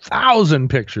 1,000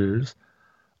 pictures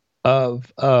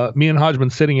of me and Hodgman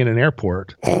sitting in an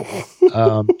airport,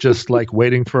 just like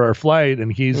waiting for our flight,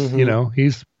 and he's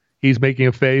he's making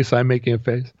a face, I'm making a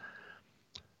face.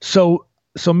 So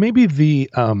maybe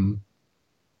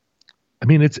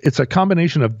it's a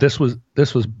combination of this was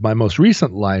my most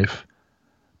recent life,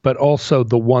 but also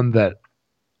the one that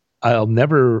I'll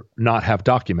never not have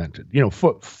documented.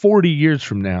 40 years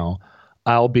from now,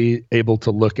 I'll be able to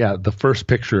look at the first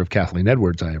picture of Kathleen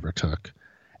Edwards I ever took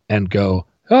and go,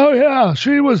 oh yeah,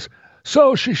 she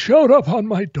showed up on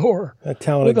my door. A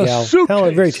talented gal.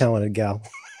 Very talented gal.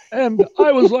 And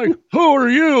I was like, who are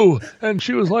you? And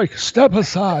she was like, step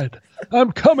aside.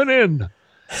 I'm coming in.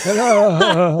 And,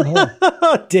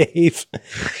 Dave.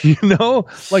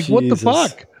 Like, what the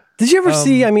fuck? Did you ever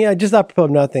see, just apropos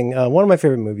of nothing, one of my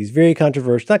favorite movies, very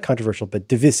controversial, not controversial, but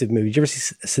divisive movie. Did you ever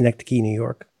see Synecdoche, New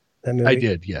York? That movie? I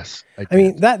did, yes.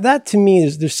 That to me,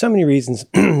 there's so many reasons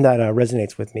that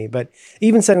resonates with me. But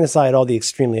even setting aside all the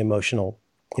extremely emotional,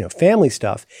 family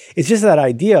stuff, it's just that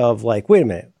idea of like, wait a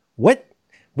minute, what?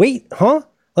 Wait, huh?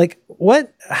 Like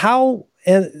what? How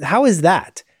is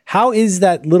that? How is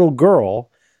that little girl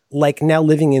like now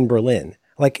living in Berlin?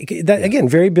 Like that again,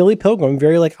 very Billy Pilgrim,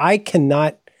 very like I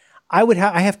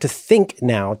have to think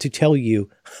now to tell you,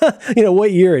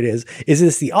 what year it is. Is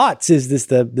this the aughts? Is this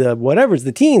the whatever's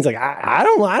the teens? Like I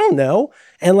don't know.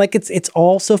 And like it's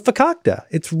all so fakakta.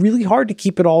 It's really hard to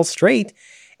keep it all straight.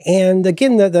 And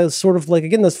again, the sort of like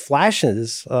those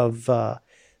flashes of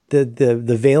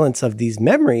the valence of these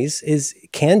memories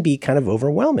can be kind of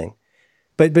overwhelming.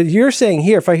 But you're saying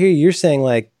here, if I hear you, you're saying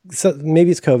like so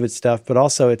maybe it's COVID stuff, but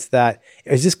also it's that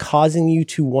is this causing you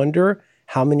to wonder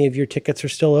how many of your tickets are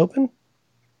still open?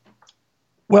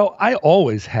 Well, I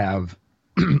always have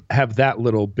that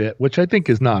little bit, which I think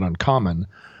is not uncommon,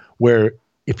 where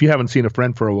if you haven't seen a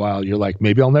friend for a while, you're like,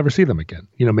 maybe I'll never see them again.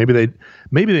 You know, maybe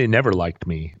they never liked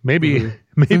me. Maybe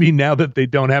now that they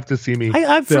don't have to see me,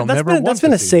 that's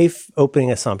been a safe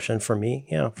opening assumption for me.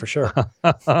 Yeah, for sure.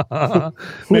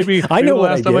 maybe I know the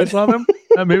last time I saw them.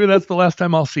 Maybe that's the last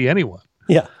time I'll see anyone.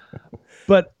 Yeah.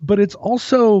 But it's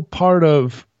also part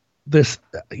of this,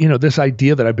 you know, this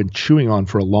idea that I've been chewing on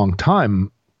for a long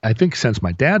time, I think since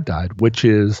my dad died, which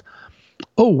is,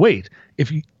 oh, wait,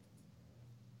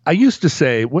 I used to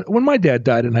say when my dad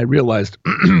died and I realized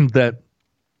that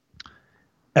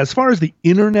as far as the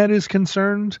internet is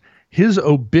concerned, his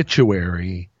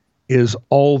obituary is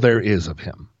all there is of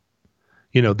him.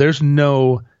 You know, there's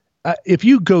no, if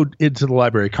you go into the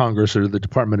Library of Congress or the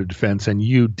Department of Defense and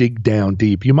you dig down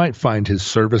deep, you might find his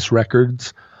service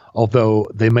records, although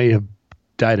they may have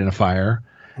died in a fire.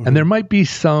 Mm-hmm. And there might be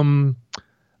some,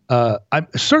 I'm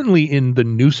certainly in the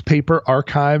newspaper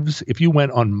archives. If you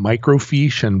went on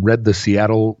microfiche and read the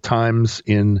Seattle Times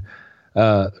in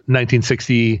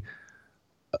 1960,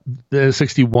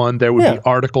 61, there would be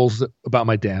articles about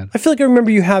my dad. I feel like I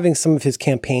remember you having some of his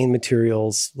campaign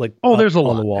materials, like there's a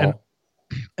lot on the wall.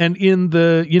 And in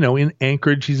the, you know, in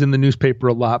Anchorage, he's in the newspaper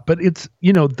a lot. But it's,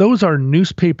 you know, those are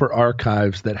newspaper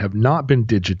archives that have not been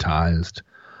digitized,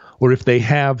 or if they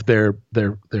have their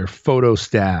photo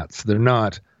stats, they're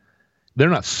not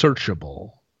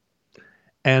searchable.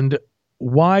 And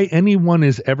why anyone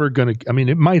is ever going to, I mean,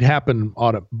 it might happen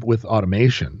with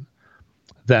automation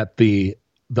that the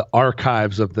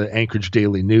archives of the Anchorage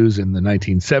Daily News in the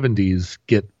 1970s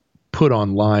get put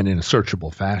online in a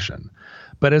searchable fashion.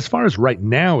 But as far as right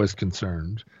now is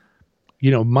concerned, you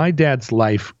know, my dad's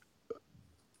life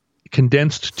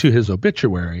condensed to his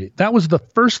obituary, that was the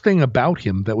first thing about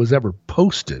him that was ever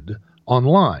posted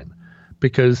online,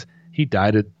 because he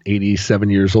died at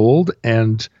 87 years old,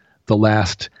 and the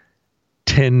last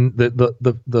 10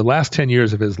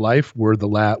 years of his life were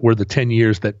the 10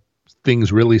 years that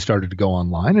things really started to go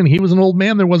online, and he was an old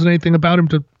man. There wasn't anything about him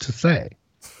to say.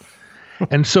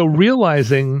 And so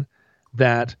realizing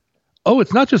that, oh,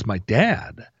 it's not just my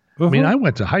dad. I mean, I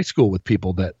went to high school with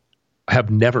people that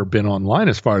have never been online,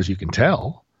 as far as you can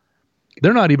tell.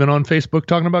 They're not even on Facebook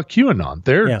talking about QAnon.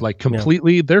 They're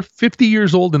they're 50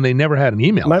 years old and they never had an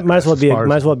email. Might as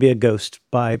well be a ghost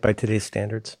by today's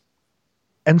standards.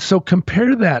 And so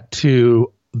compare that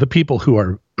to the people who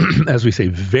are, as we say,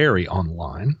 very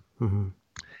online. Mm-hmm.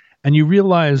 And you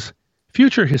realize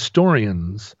future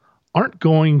historians aren't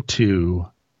going to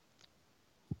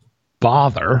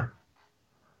bother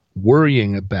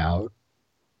worrying about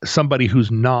somebody who's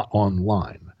not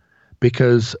online,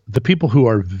 because the people who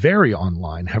are very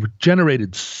online have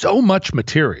generated so much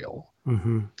material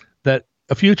that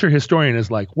a future historian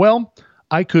is like, well,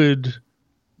 I could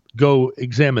go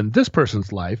examine this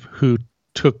person's life who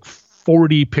took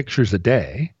 40 pictures a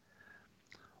day,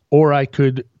 or I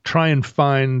could try and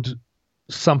find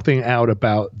something out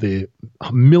about the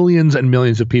millions and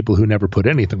millions of people who never put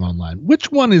anything online.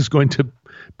 Which one is going to,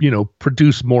 you know,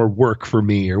 produce more work for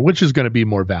me, or which is going to be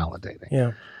more validating?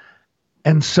 Yeah.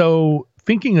 And so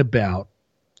thinking about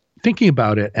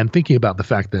it and thinking about the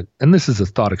fact that, and this is a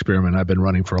thought experiment I've been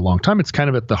running for a long time, it's kind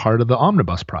of at the heart of the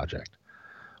Omnibus Project,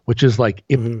 which is like,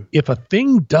 if a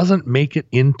thing doesn't make it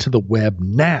into the web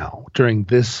now during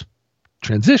this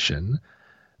transition,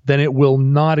 then it will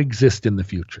not exist in the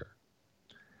future.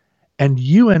 And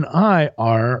you and I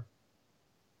are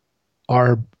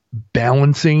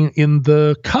balancing in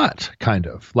the cut, kind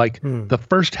of like the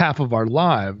first half of our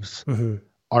lives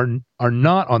are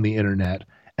not on the internet.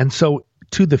 And so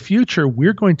to the future,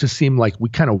 we're going to seem like we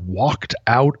kind of walked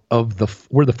out of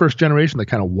we're the first generation that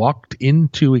kind of walked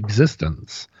into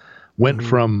existence, went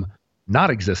from not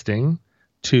existing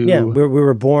to. Yeah. We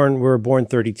were born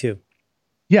 32.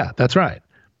 Yeah, that's right.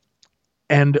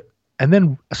 And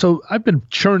then, so I've been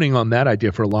churning on that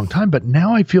idea for a long time, but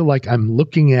now I feel like I'm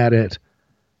looking at it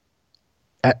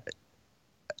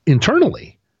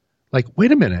internally. Like,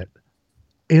 wait a minute.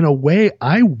 In a way,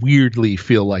 I weirdly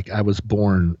feel like I was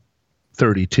born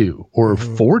 32 or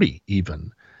 40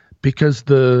 even, because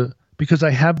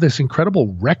I have this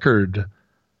incredible record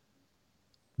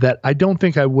that I don't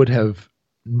think I would have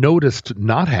noticed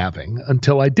not having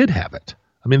until I did have it.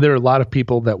 I mean, there are a lot of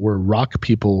people that were rock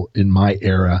people in my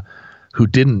era who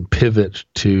didn't pivot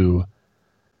to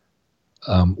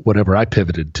whatever I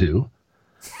pivoted to,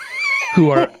 who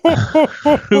are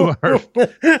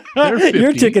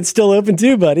your ticket's still open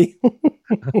too, buddy.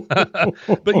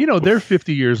 But you know, they're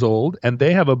 50 years old and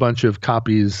they have a bunch of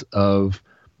copies of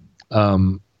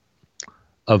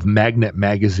of Magnet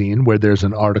Magazine, where there's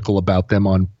an article about them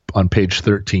on page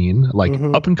 13, like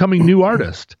up and coming new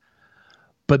artist.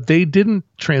 But they didn't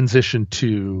transition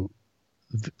to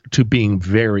being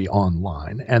very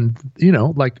online. And, you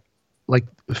know, like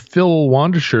Phil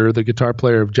Wandershire, the guitar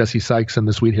player of Jesse Sykes and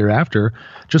The Sweet Hereafter,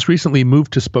 just recently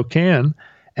moved to Spokane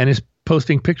and is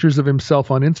posting pictures of himself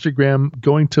on Instagram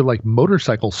going to like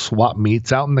motorcycle swap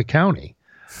meets out in the county.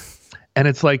 And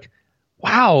it's like,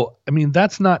 wow. I mean,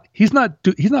 he's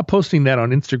not posting that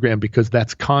on Instagram because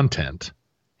that's content.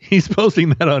 He's posting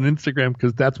that on Instagram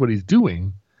because that's what he's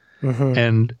doing.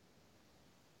 And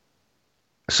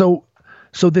so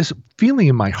this feeling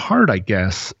in my heart, I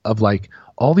guess, of like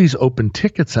all these open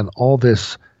tickets and all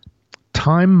this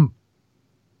time,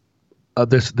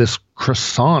 this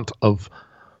croissant of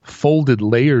folded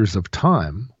layers of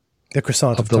time, the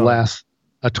croissant of the time. Last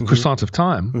croissant of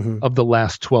time of the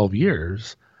last 12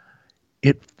 years.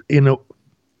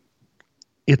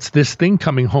 It's this thing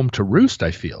coming home to roost.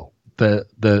 I feel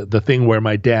the thing where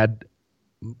my dad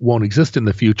won't exist in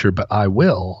the future, but I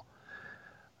will.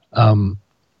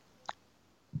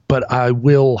 But I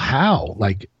will how?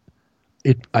 Like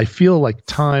I feel like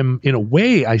time, in a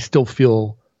way, I still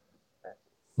feel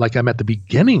like I'm at the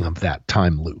beginning of that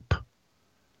time loop.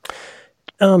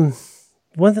 One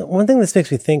thing this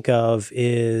makes me think of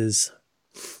is,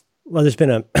 well, there's been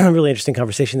a really interesting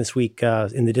conversation this week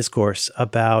in the discourse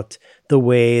about the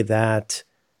way that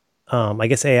I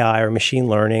guess AI or machine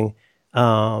learning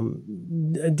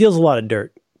deals a lot of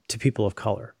dirt to people of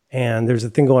color. And there's a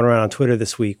thing going around on Twitter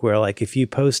this week where, like, if you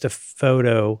post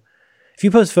photos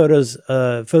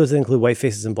that include white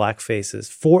faces and black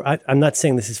faces, I'm not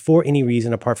saying this is for any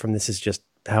reason apart from this is just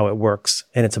how it works,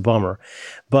 and it's a bummer,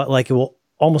 but like it will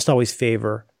almost always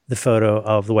favor the photo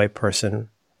of the white person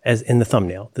as in the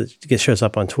thumbnail that shows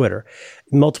up on Twitter.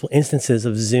 Multiple instances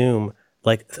of Zoom,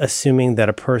 like assuming that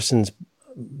a person's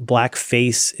black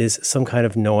face is some kind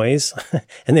of noise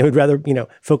and they would rather,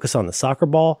 focus on the soccer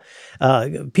ball.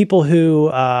 People who,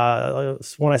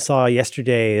 one I saw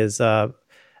yesterday is an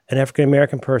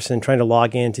African-American person trying to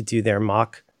log in to do their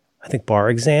mock, I think, bar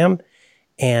exam.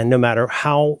 And no matter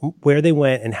where they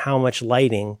went and how much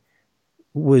lighting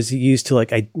was used to,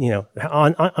 like,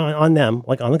 on them,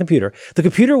 like on the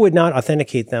computer would not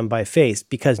authenticate them by face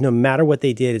because no matter what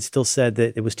they did, it still said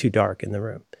that it was too dark in the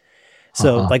room.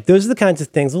 So like, those are the kinds of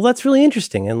things. Well, that's really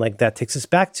interesting. And like, that takes us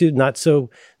back to not so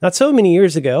many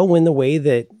years ago when the way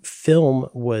that film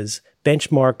was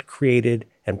benchmarked, created,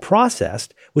 and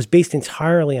processed was based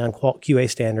entirely on QA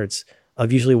standards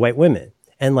of usually white women.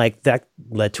 And like, that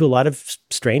led to a lot of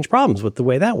strange problems with the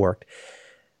way that worked.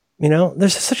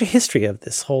 There's such a history of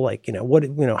this whole, like,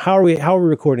 how are we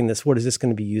recording this? What is this going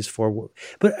to be used for?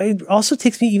 But it also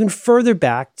takes me even further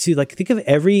back to, like, think of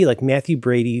every, like, Matthew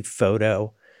Brady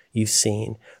photo you've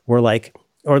seen where, like,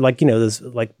 or like, those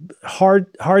like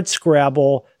hard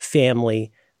scrabble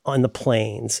family on the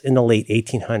plains in the late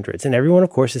 1800s. And everyone,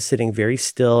 of course, is sitting very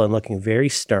still and looking very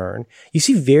stern. You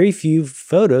see very few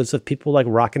photos of people like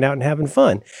rocking out and having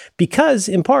fun because,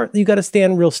 in part, you got to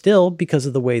stand real still because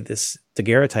of the way this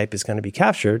daguerreotype is going to be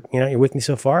captured. You're with me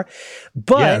so far?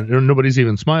 But yeah, nobody's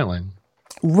even smiling.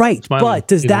 Right. But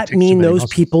does that mean those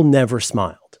people never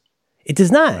smiled? It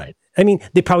does not. Right. I mean,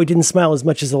 they probably didn't smile as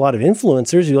much as a lot of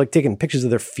influencers who like taking pictures of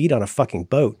their feet on a fucking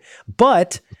boat.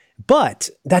 But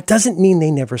that doesn't mean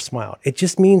they never smiled. It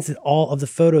just means that all of the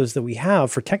photos that we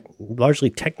have for largely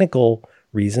technical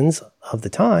reasons of the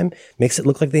time makes it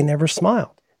look like they never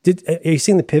smiled. Are you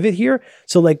seeing the pivot here?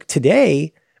 So like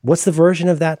today, what's the version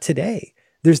of that today?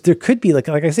 There could be like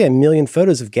I say, 1 million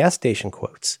photos of gas station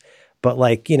quotes, but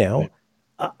like,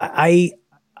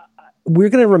 we're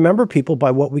going to remember people by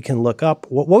what we can look up,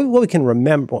 what we can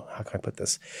remember. How can I put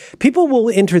this? People will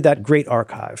enter that great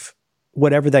archive,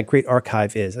 whatever that great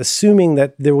archive is, assuming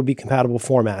that there will be compatible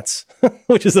formats,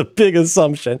 which is a big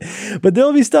assumption. But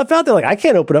there'll be stuff out there like I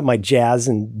can't open up my Jazz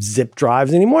and zip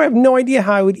drives anymore. I have no idea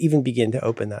how I would even begin to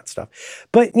open that stuff.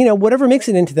 But, whatever makes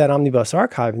it into that omnibus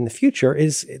archive in the future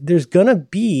is there's going to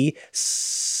be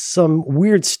some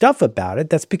weird stuff about it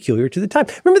that's peculiar to the time.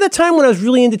 Remember that time when I was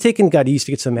really into taking, God, you used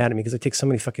to get so mad at me because I take so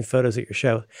many fucking photos at your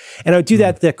show. And I would do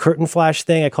that curtain flash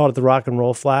thing. I called it the rock and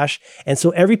roll flash. And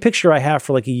so every picture I have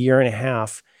for like a year and a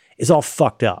half is all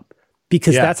fucked up.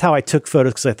 because that's how I took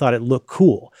photos because I thought it looked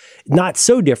cool. Not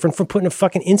so different from putting a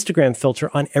fucking Instagram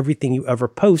filter on everything you ever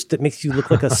post that makes you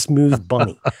look like a smooth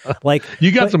bunny. Like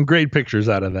you got some great pictures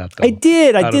out of that, though. I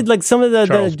did like some of the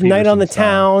night on the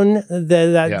town,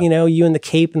 you know, you and the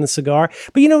cape and the cigar.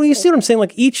 But you know, you see what I'm saying?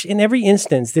 Like each and every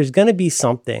instance, there's going to be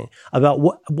something about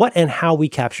what and how we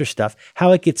capture stuff,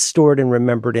 how it gets stored and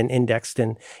remembered and indexed,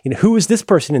 and you know, who is this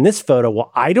person in this photo?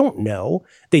 Well, I don't know.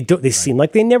 They seem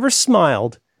like they never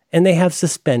smiled. And they have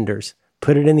suspenders.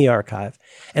 Put it in the archive.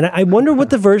 And I wonder what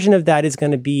the version of that is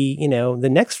going to be, you know, the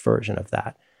next version of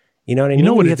that. You know what I mean? You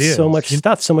know what we have so much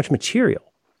stuff, so much material.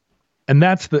 And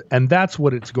that's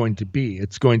what it's going to be.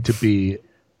 It's going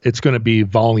to be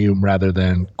volume rather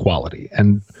than quality.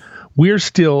 And we're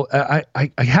still, I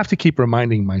have to keep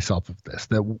reminding myself of this,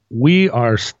 that we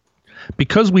are,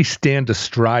 because we stand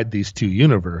astride these two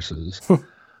universes,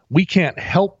 we can't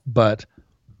help but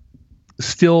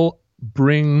still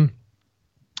bring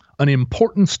an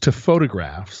importance to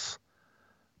photographs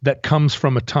that comes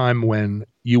from a time when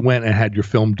you went and had your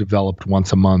film developed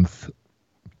once a month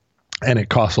and it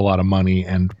cost a lot of money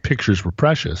and pictures were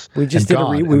precious. We just did a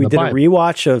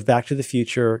rewatch of Back to the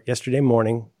Future yesterday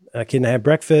morning. Kid and I had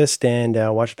breakfast and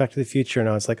watched Back to the Future, and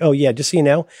I was like, oh yeah, just so you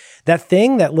know, that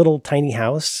little tiny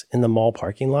house in the mall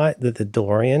parking lot that the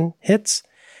DeLorean hits,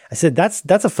 I said, that's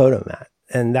a photo mat.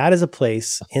 And that is a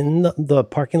place in the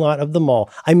parking lot of the mall.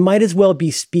 I might as well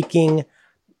be speaking.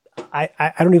 I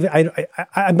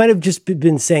might have just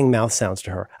been saying mouth sounds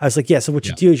to her. I was like, yeah. So what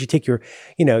you do is you take your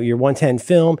 110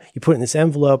 film, you put it in this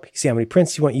envelope, you see how many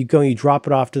prints you want, you go and you drop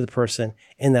it off to the person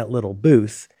in that little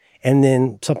booth. And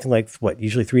then something like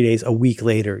usually 3 days, a week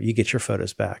later, you get your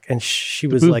photos back. And she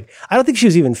was like, I don't think she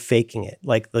was even faking it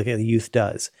like the youth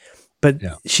does. But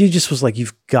she just was like,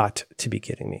 you've got to be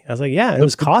kidding me. I was like, yeah, it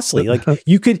was costly. Like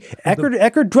you could,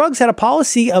 Eckerd Drugs had a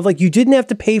policy of like, you didn't have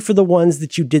to pay for the ones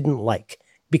that you didn't like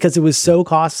because it was so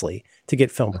costly to get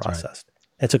film processed.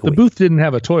 Right. It took a week. Booth didn't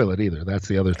have a toilet either. That's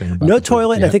the other thing. No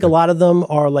toilet. And I think a lot of them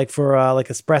are like for like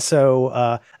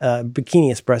espresso,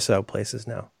 bikini espresso places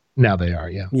now. Now they are.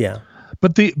 Yeah. Yeah.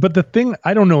 But the thing,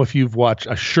 I don't know if you've watched,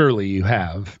 surely you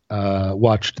have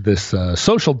watched this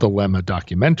Social Dilemma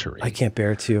documentary. I can't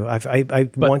bear to. I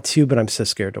want to, but I'm so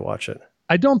scared to watch it.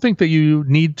 I don't think that you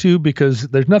need to because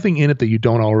there's nothing in it that you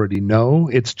don't already know.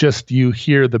 It's just you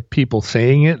hear the people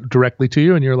saying it directly to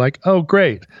you and you're like, oh,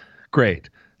 great.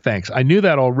 Thanks. I knew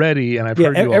that already. And I've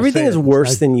heard you all everything say is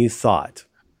worse than you thought.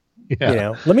 Yeah. You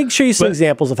know, let me show you some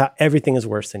examples of how everything is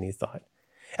worse than you thought.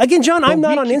 Again, John, I'm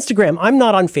not on Instagram. I'm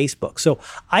not on Facebook. So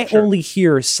I only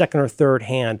hear second or third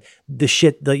hand the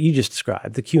shit that you just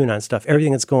described, the QAnon stuff,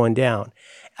 everything that's going down.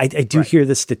 I do hear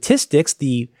the statistics,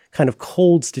 the kind of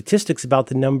cold statistics about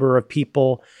the number of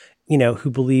people, you know, who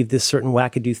believe this certain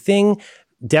wackadoo thing.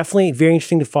 Definitely very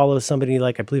interesting to follow somebody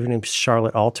like, I believe her name's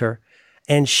Charlotte Alter.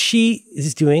 And she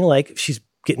is doing she's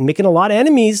making a lot of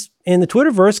enemies in the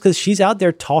Twitterverse because she's out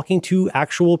there talking to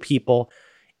actual people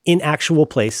in actual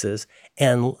places.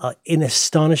 And an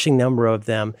astonishing number of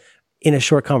them in a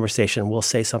short conversation will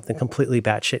say something completely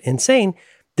batshit insane.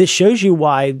 This shows you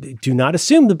why do not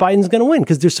assume that Biden's going to win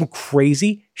because there's some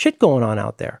crazy shit going on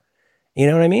out there. You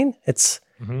know what I mean?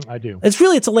 I do. It's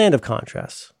a land of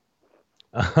contrasts.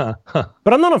 But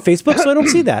I'm not on Facebook, so I don't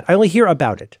see that. I only hear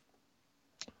about it.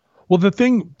 Well, the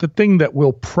thing that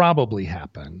will probably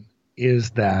happen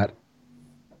is that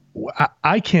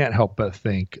I can't help but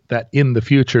think that in the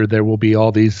future, there will be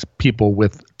all these people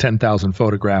with 10,000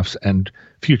 photographs and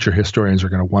future historians are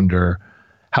going to wonder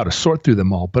how to sort through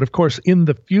them all. But of course, in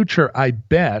the future, I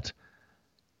bet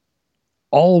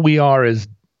all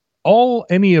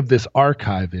any of this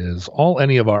archive is, all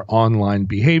any of our online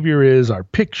behavior is, our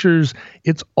pictures,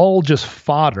 it's all just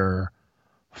fodder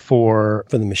for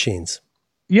the machines.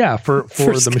 Yeah, for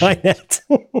the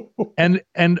machines.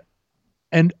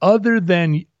 and other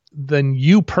than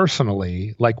you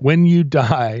personally, like when you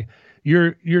die,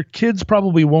 your kids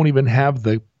probably won't even have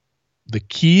the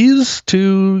keys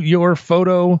to your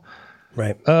photo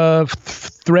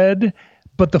thread,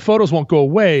 but the photos won't go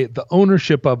away. The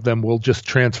ownership of them will just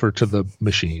transfer to the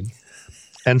machine.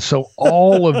 And so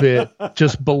all of it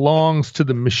just belongs to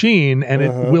the machine, and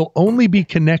it will only be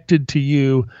connected to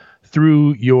you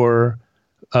through your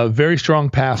very strong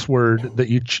password that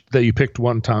you picked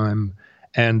one time,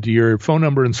 and your phone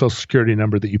number and social security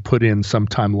number that you put in some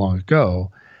time long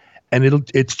ago. And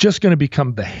it's just going to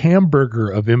become the hamburger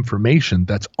of information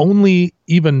that's only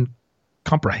even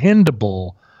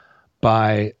comprehensible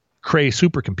by Cray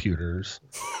supercomputers.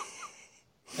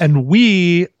 And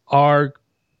we are,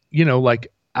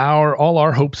 like all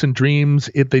our hopes and dreams,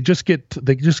 they just get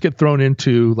thrown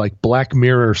into like Black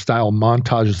Mirror style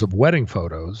montages of wedding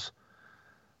photos.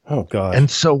 Oh God.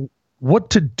 And so what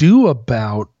to do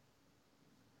about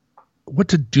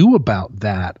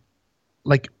that?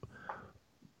 Like,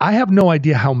 I have no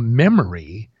idea how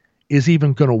memory is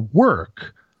even going to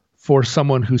work for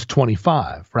someone who's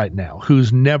 25 right now,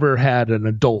 who's never had an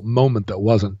adult moment that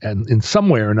wasn't, and in some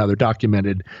way or another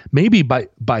documented, maybe by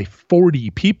 40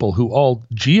 people who all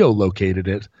geolocated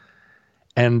it.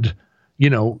 And,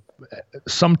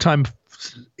 sometime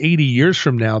 80 years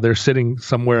from now, they're sitting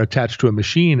somewhere attached to a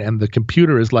machine and the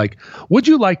computer is like, would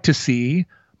you like to see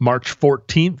March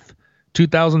 14th,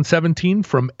 2017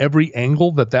 from every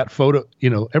angle that photo,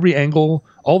 every angle,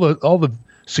 all the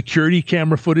security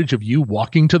camera footage of you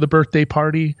walking to the birthday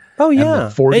party. Oh yeah.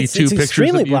 42 it's pictures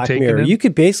extremely of you Black taken Mirror. in. You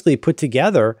could basically put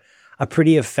together a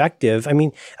pretty effective,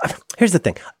 here's the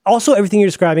thing. Also, everything you're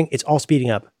describing, it's all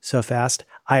speeding up so fast.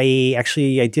 I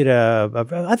did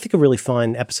I think a really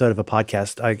fun episode of a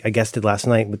podcast I guested last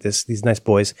night with these nice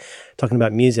boys talking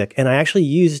about music. And I actually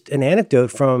used an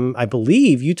anecdote from, I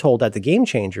believe you told at the Game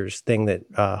Changers thing that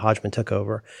Hodgman took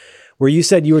over, where you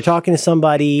said you were talking to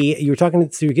somebody, you were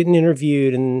getting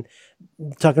interviewed and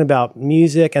talking about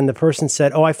music. And the person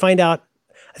said, oh, I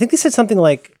think they said something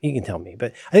like, you can tell me,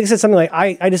 but I think they said something like,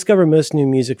 I discover most new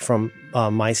music from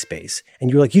MySpace. And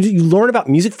you're like, you learn about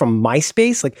music from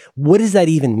MySpace? Like, what does that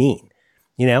even mean?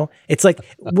 It's like,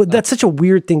 that's such a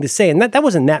weird thing to say. And that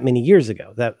wasn't that many years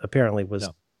ago. That apparently was,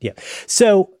 yeah.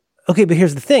 So, okay, but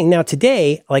here's the thing. Now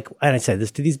today, and I said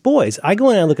this to these boys, I go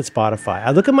in and I look at Spotify.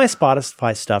 I look at my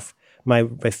Spotify stuff, my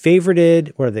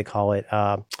favorited, what do they call it?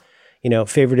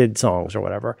 Favorited songs or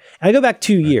whatever. And I go back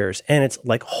 2 years and it's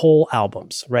like whole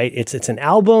albums, right? It's an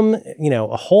album,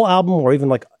 a whole album or even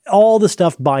like all the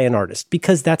stuff by an artist,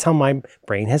 because that's how my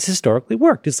brain has historically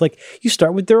worked. It's like you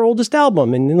start with their oldest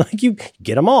album and then like you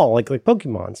get them all like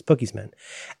Pokemon.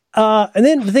 And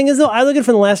then the thing is though, I look at it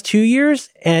from the last 2 years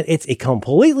and it's a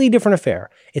completely different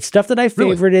affair. It's stuff that I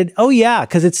favorited. Really? Oh yeah.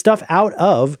 Cause it's stuff out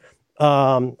of,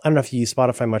 I don't know if you use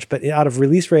Spotify much, but out of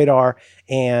Release Radar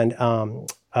and,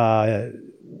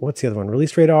 what's the other one?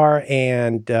 Release Radar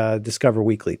and Discover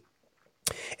Weekly.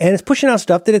 And it's pushing out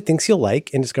stuff that it thinks you'll like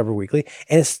in Discover Weekly.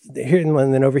 And it's here,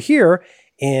 and then over here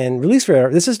in Release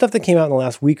Radar, this is stuff that came out in the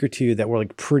last week or two that we're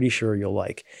like pretty sure you'll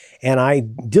like. And I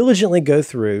diligently go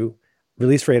through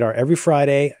Release Radar every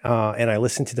Friday, and I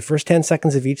listen to the first 10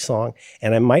 seconds of each song,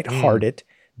 and I might heart it.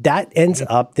 That ends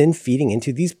up then feeding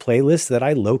into these playlists that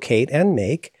I locate and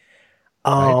make.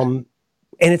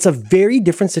 And it's a very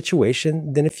different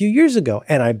situation than a few years ago.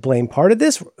 And I blame part of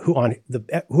this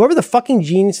whoever the fucking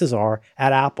geniuses are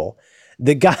at Apple.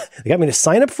 They got me to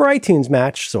sign up for iTunes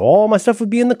Match, so all my stuff would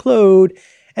be in the cloud.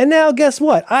 And now guess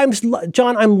what?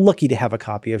 I'm lucky to have a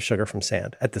copy of Sugar from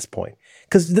Sand at this point,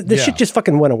 because the shit just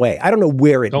fucking went away. I don't know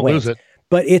where it went, lose it.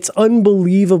 But it's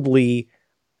unbelievably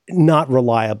not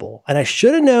reliable. And I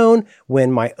should have known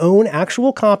when my own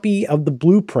actual copy of the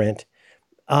Blueprint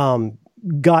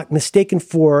got mistaken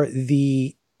for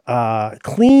the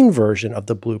clean version of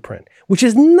the Blueprint, which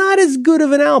is not as good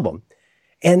of an album.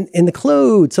 And in the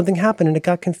cloud, something happened and it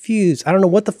got confused. I don't know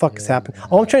what the fuck has happened.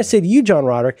 All I'm trying to say to you, John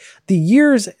Roderick,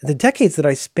 the decades that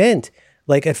I spent,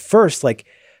 like at first, like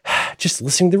just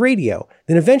listening to the radio,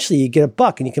 then eventually you get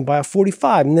 $1 and you can buy a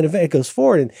 45, and then it goes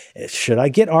forward. And should I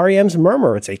get REM's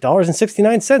Murmur? It's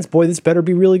 $8.69. Boy, this better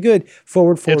be really good.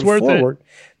 Forward.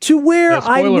 To where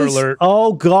I was. Alert.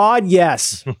 Oh God,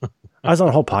 yes. I was on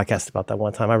a whole podcast about that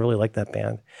one time. I really like that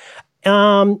band.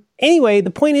 Anyway,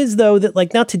 the point is though that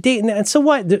like now to date, and so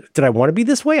what? Did I want to be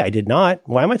this way? I did not.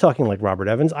 Why am I talking like Robert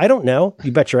Evans? I don't know.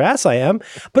 You bet your ass I am.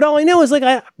 But all I know is like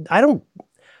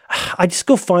I just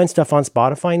go find stuff on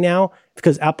Spotify now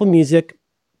because Apple Music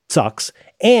sucks,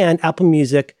 and Apple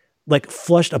Music like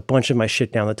flushed a bunch of my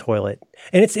shit down the toilet.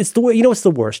 And it's the way, it's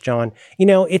the worst, John.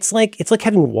 It's like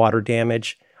having water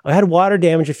damage. I had water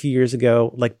damage a few years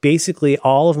ago. Like basically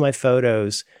all of my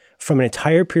photos from an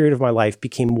entire period of my life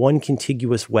became one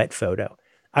contiguous wet photo.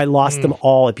 I lost them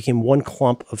all. It became one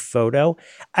clump of photo.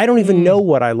 I don't even know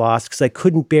what I lost because I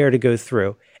couldn't bear to go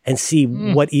through and see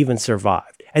what even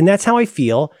survived. And that's how I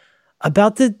feel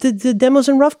about the demos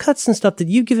and rough cuts and stuff that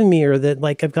you've given me, or that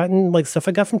like I've gotten, like stuff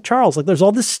I got from Charles. Like there's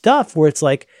all this stuff where it's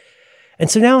like, and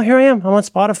so now here I am. I'm on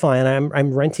Spotify and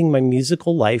I'm renting my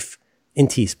musical life in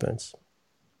teaspoons.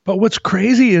 But what's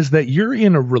crazy is that you're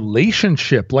in a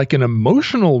relationship, like an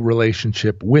emotional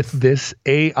relationship with this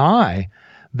AI,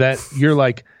 that you're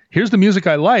like, here's the music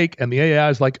I like. And the AI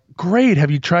is like, great.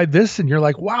 Have you tried this? And you're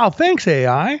like, wow, thanks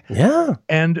AI. Yeah.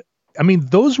 And I mean,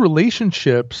 those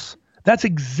relationships, that's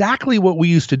exactly what we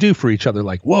used to do for each other.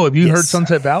 Like, whoa, have you heard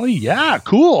Sunset Valley? Yeah,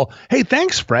 cool. Hey,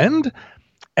 thanks, friend.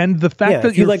 And the fact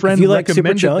that your friend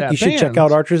recommended Superchunk, that you should check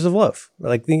out Archers of Loaf.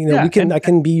 Like, I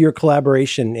can be your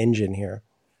collaboration engine here.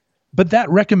 But that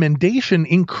recommendation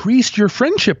increased your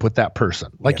friendship with that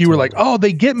person. Like you were like, oh,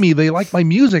 they get me. They like my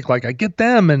music. Like I get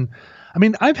them. And I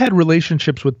mean, I've had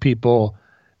relationships with people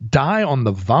die on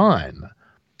the vine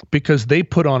because they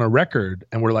put on a record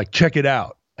and were like, check it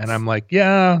out. And I'm like,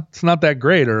 yeah, it's not that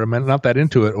great, or I'm not that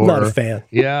into it, or not a fan.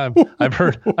 Yeah, I've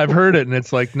heard it, and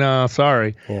it's like, no,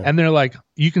 sorry. Yeah. And they're like,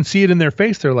 you can see it in their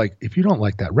face. They're like, if you don't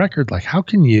like that record, like, how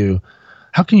can you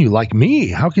like me?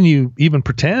 How can you even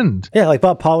pretend? Yeah, like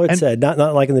Bob Pollard said, not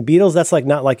liking the Beatles. That's like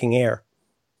not liking air.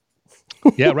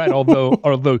 Yeah, right.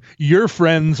 Although your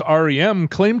friends REM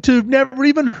claim to have never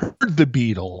even heard the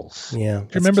Beatles. Yeah, do you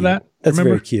remember that? That's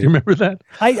very cute. Do you remember that?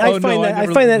 I find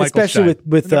that especially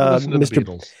with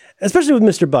Mr. Especially with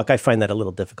Mr. Buck, I find that a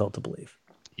little difficult to believe.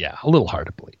 Yeah, a little hard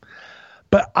to believe.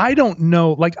 But I don't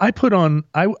know. Like I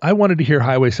wanted to hear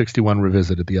Highway 61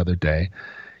 Revisited the other day.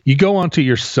 You go onto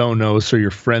your Sonos or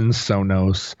your friend's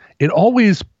Sonos. It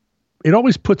always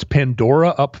puts Pandora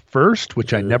up first,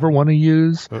 which I never want to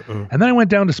use. And then I went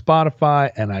down to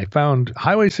Spotify and I found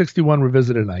Highway 61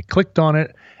 Revisited, and I clicked on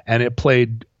it and it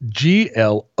played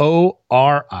Gloria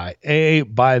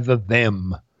by the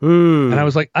Them. And I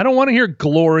was like, I don't want to hear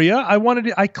Gloria.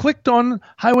 I clicked on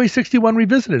Highway 61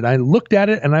 Revisited. I looked at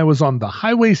it and I was on the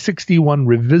Highway 61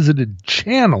 Revisited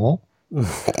channel.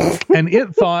 And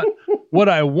it thought what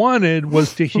I wanted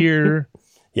was to hear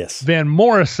Van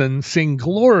Morrison sing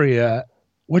Gloria,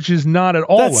 which is not at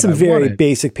all That's what some I very wanted.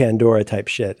 basic Pandora type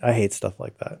shit. I hate stuff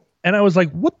like that. And I was like,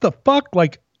 what the fuck?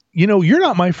 Like, you're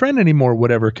not my friend anymore,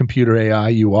 whatever computer AI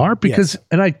you are, because,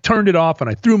 and I turned it off and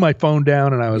I threw my phone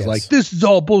down and I was like, this is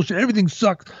all bullshit. Everything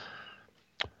sucks.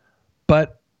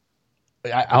 But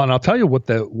I'll tell you what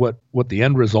the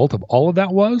end result of all of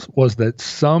that was that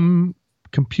some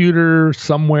computer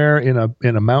somewhere in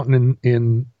a mountain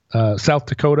in South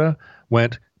Dakota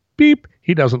went beep.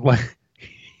 He doesn't want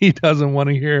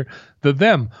to hear the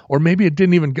Them, or maybe it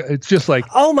didn't even go. It's just like,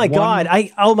 oh my god,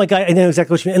 I know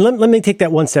exactly what you mean. And let me take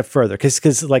that one step further,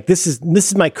 because like this is the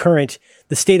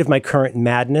state of my current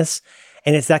madness,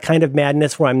 and it's that kind of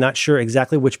madness where I'm not sure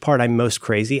exactly which part I'm most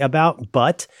crazy about.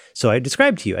 But so I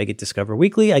described to you, I get Discover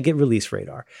Weekly, I get Release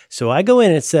Radar. So I go in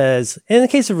and it says, in the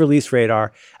case of Release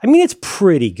Radar, I mean, it's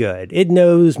pretty good. It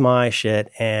knows my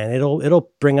shit, and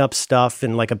it'll bring up stuff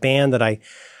and like a band that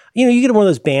you get one of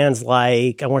those bands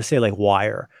like, I want to say like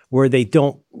Wire, where they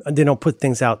don't put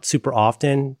things out super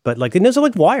often, but like it knows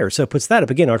like Wire. So it puts that up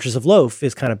again. Archers of Loaf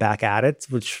is kind of back at it,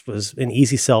 which was an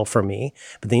easy sell for me.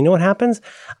 But then you know what happens?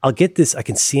 I'll get this. I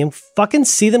can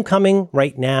see them coming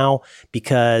right now,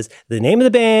 because the name of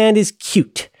the band is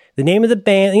cute. The name of the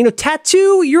band,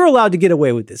 Tattoo, you're allowed to get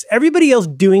away with this. Everybody else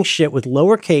doing shit with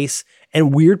lowercase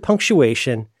and weird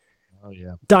punctuation. Oh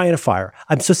yeah, die in a fire.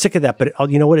 I'm so sick of that. But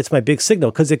you know what? It's my big signal,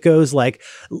 because it goes like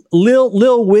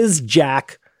Lil Whiz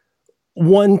Jack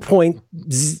 1 point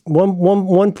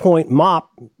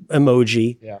mop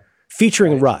emoji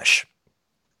featuring Rush.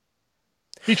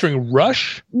 Featuring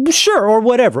Rush? Sure, or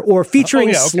whatever, or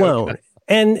featuring Sloan. Okay.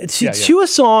 And to a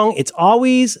song, it's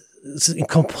always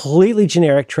completely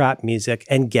generic trap music.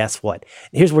 And guess what?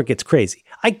 Here's where it gets crazy.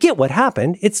 I get what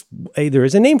happened. There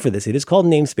is a name for this. It is called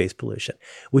namespace pollution,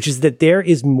 which is that there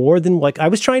is more than like, I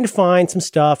was trying to find some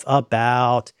stuff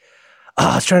about,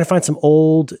 I was trying to find some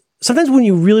old, sometimes when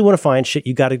you really want to find shit,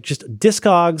 you got to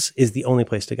Discogs is the only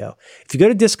place to go. If you go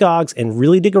to Discogs and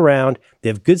really dig around, they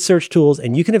have good search tools,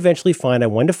 and you can eventually find, I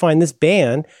wanted to find this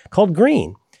band called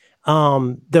Green.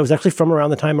 That was actually from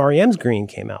around the time REM's Green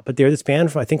came out, but they're this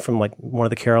band from like one of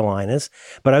the Carolinas.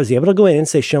 But I was able to go in and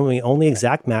say, show me only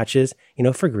exact matches,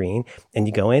 for Green, and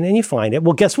you go in and you find it.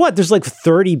 Well, guess what? There's like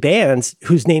 30 bands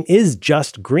whose name is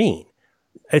just Green.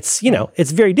 It's,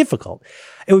 it's very difficult.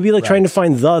 It would be like trying to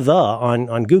find the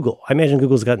on Google. I imagine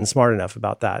Google's gotten smart enough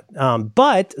about that.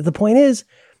 But the point is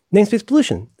namespace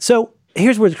pollution. So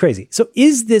here's where it's crazy. So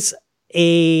is this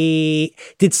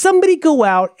did somebody go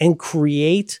out and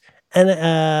create an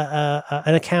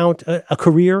account, a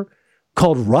career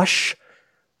called Rush?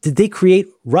 Did they create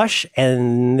Rush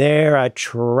and they're a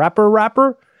trapper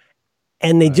rapper?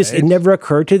 And it never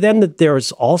occurred to them that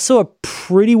there's also a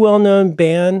pretty well-known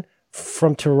band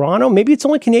from Toronto. Maybe it's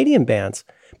only Canadian bands.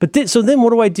 But so then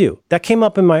what do I do? That came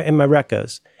up in my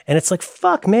recos. And it's like,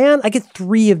 fuck, man, I get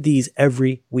 3 of these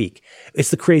every week.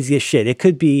 It's the craziest shit. It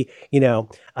could be,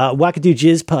 Wackadoo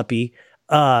Jizz Puppy,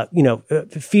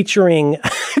 featuring,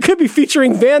 it could be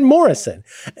featuring Van Morrison.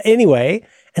 Anyway,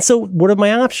 and so what are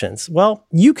my options? Well,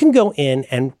 you can go in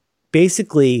and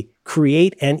basically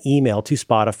create an email to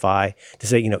Spotify to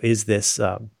say, is this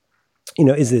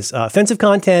offensive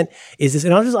content? Is this,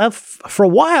 and I'll for a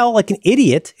while, like an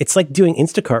idiot, it's like doing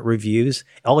Instacart reviews.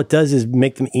 All it does is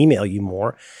make them email you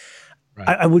more.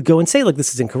 Right. I would go and say, look,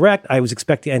 this is incorrect. I was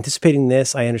anticipating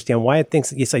this. I understand why it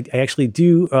thinks, yes, I actually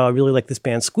do really like this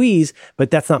band Squeeze,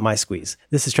 but that's not my Squeeze.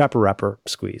 This is Trapper Rapper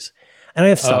Squeeze. And I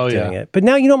have stopped doing it. But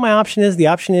now you know what my option is? The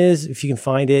option is, if you can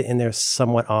find it in their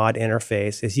somewhat odd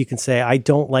interface, is you can say, I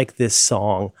don't like this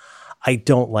song. I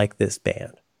don't like this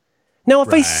band. Now,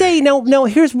 if I say, now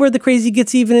here's where the crazy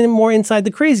gets even more inside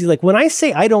the crazy. Like when I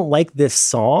say I don't like this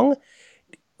song,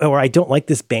 or I don't like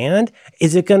this band,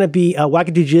 is it going to be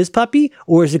Wackadoo Jizz Puppy,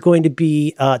 or is it going to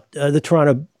be the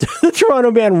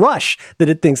Toronto band Rush that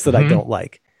it thinks that I don't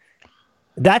like?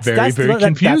 That's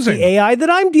confusing. That's the AI that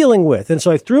I'm dealing with. And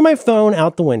so I threw my phone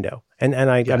out the window, and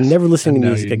I'm never listening to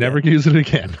music again. Never use it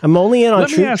again. I'm only in on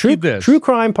true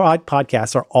crime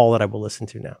podcasts are all that I will listen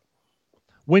to now.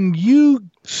 When you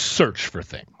search for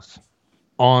things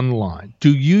online,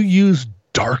 do you use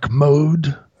dark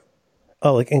mode?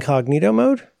 Oh, like incognito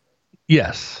mode?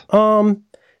 Yes. No,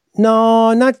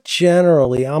 not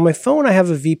generally. On my phone, I have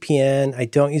a VPN. I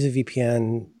don't use a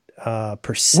VPN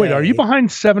per se. Wait, are you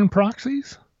behind 7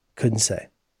 proxies? Couldn't say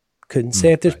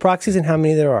if there's proxies and how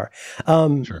many there are.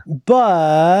 Sure.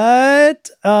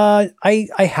 But I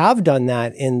have done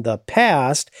that in the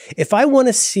past. If I want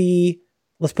to see,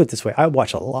 let's put it this way, I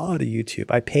watch a lot of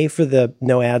YouTube. I pay for the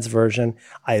no ads version.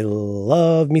 I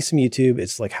love me some YouTube.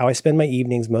 It's like how I spend my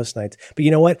evenings most nights. But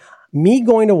you know what? Me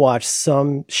going to watch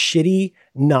some shitty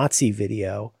Nazi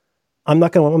video, I'm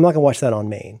not gonna watch that on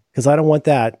main, because I don't want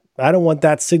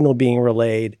that signal being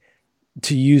relayed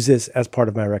to use this as part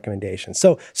of my recommendation.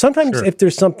 So sometimes if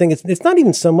there's something, it's not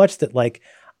even so much that like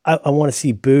I want to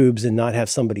see boobs and not have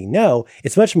somebody know.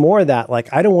 It's much more that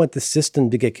like I don't want the system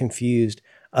to get confused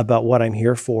about what I'm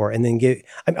here for, and then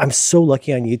I'm so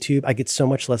lucky on YouTube. I get so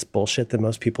much less bullshit than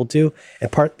most people do,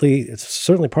 and it's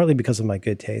certainly partly because of my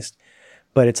good taste,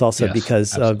 but it's also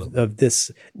because of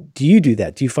this. Do you do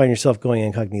that? Do you find yourself going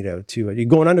incognito you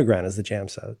going underground, as the jam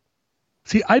said?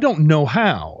 See, I don't know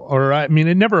how,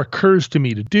 it never occurs to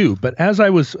me to do. But as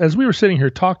we were sitting here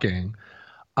talking,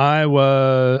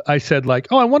 I said like,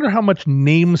 I wonder how much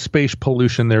namespace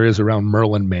pollution there is around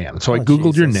Merlin Mann. So I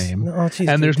Googled your name,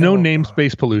 and there's no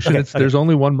namespace pollution. There's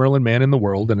only one Merlin Mann in the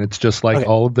world, and it's just like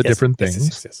all of the different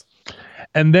things. Yes.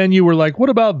 And then you were like, what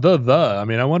about the?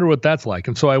 I wonder what that's like.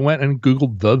 And so I went and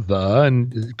Googled the,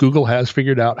 and Google has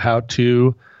figured out how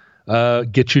to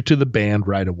get you to the band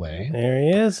right away. There he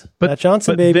is. Matt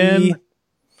Johnson, baby.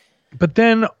 But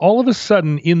then all of a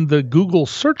sudden in the Google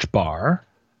search bar,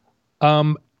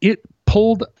 it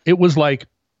was like,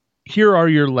 here are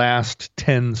your last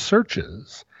 10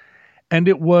 searches. And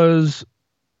they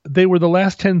were the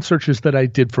last 10 searches that I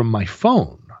did from my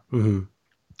phone. Mm-hmm.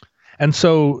 And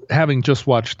so having just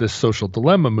watched this Social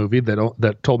Dilemma movie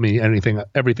that told me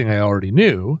everything I already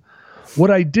knew,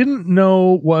 what I didn't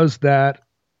know was that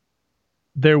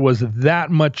there was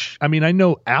that much. I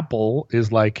know Apple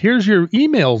is like, here's your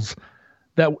emails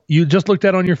that you just looked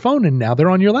at on your phone, and now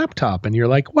they're on your laptop. And you're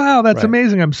like, wow, that's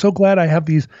amazing. I'm so glad I have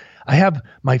these. I have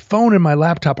my phone and my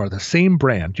laptop are the same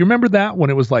brand. Do you remember that when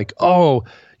it was like, oh,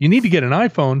 you need to get an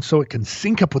iPhone so it can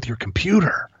sync up with your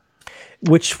computer?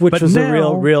 Which was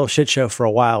a real shit show for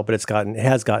a while, but it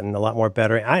has gotten a lot more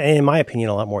better. And in my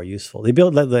opinion, a lot more useful. They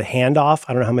built the handoff.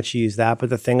 I don't know how much you use that, but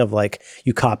the thing of like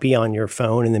you copy on your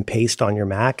phone and then paste on your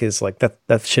Mac is like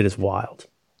that shit is wild.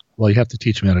 Well, you have to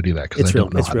teach me how to do that because I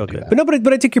don't know how to do that.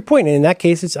 But I take your point. And in that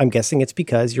case, I'm guessing it's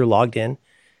because you're logged in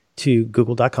to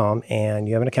google.com and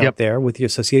you have an account there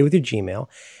associated with your Gmail.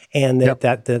 And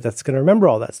that's going to remember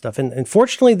all that stuff. And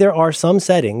fortunately, there are some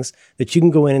settings that you can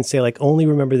go in and say, like, only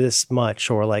remember this much,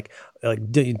 or like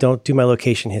don't do my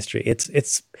location history.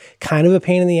 It's kind of a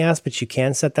pain in the ass, but you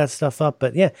can set that stuff up.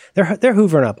 But yeah, they're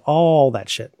hoovering up all that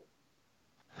shit.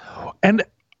 And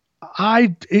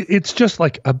it's just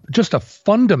like a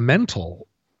fundamental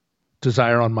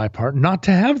desire on my part not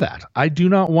to have that. I do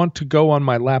not want to go on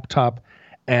my laptop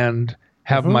and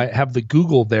have the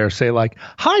Google there say like,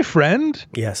 hi friend.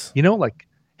 Yes. Like,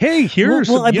 hey, here's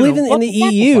well I believe in the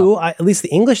EU, at least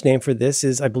the English name for this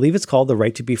is, I believe it's called the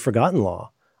Right to be Forgotten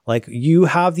law. Like you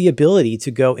have the ability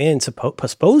to go in,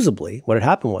 supposedly what had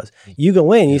happened was you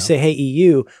go in, you say, hey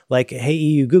EU,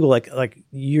 Google, like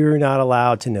you're not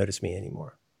allowed to notice me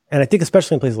anymore. And I think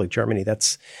especially in places like Germany,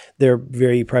 they're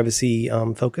very privacy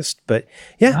focused. But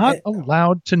yeah, not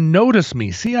allowed to notice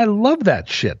me. See, I love that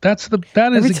shit. That is every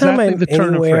time exactly the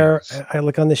turn of phrase. I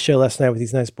look on this show last night with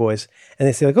these nice boys, and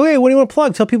they say like, "Okay, what do you want to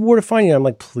plug? Tell people where to find you." And I'm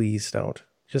like, please don't.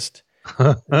 Just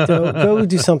Go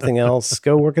do something else.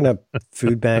 Go work in a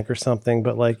food bank or something.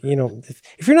 But like,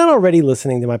 if you're not already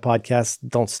listening to my podcast,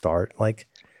 don't start. Like,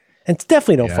 and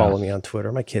definitely don't follow me on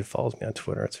Twitter. My kid follows me on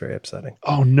Twitter. It's very upsetting.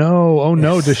 Oh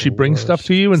no. Does she bring stuff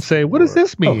to you and say, what does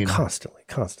this mean? Oh, constantly.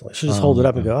 She'll just hold it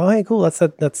up and go, oh, hey, cool.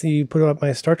 That's you put up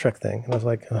my Star Trek thing. And I was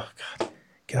like, oh God.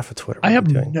 Get off of Twitter. I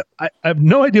have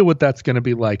no idea what that's going to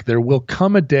be like. There will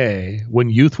come a day when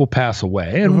youth will pass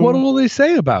away, and what will they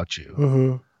say about you?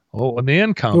 Mm-hmm. Oh, when the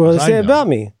end comes, what will they say about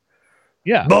me?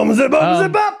 Yeah. Bum zip bum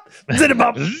zip bop zip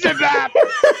bop zip bop.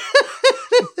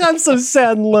 I'm so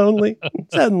sad and lonely.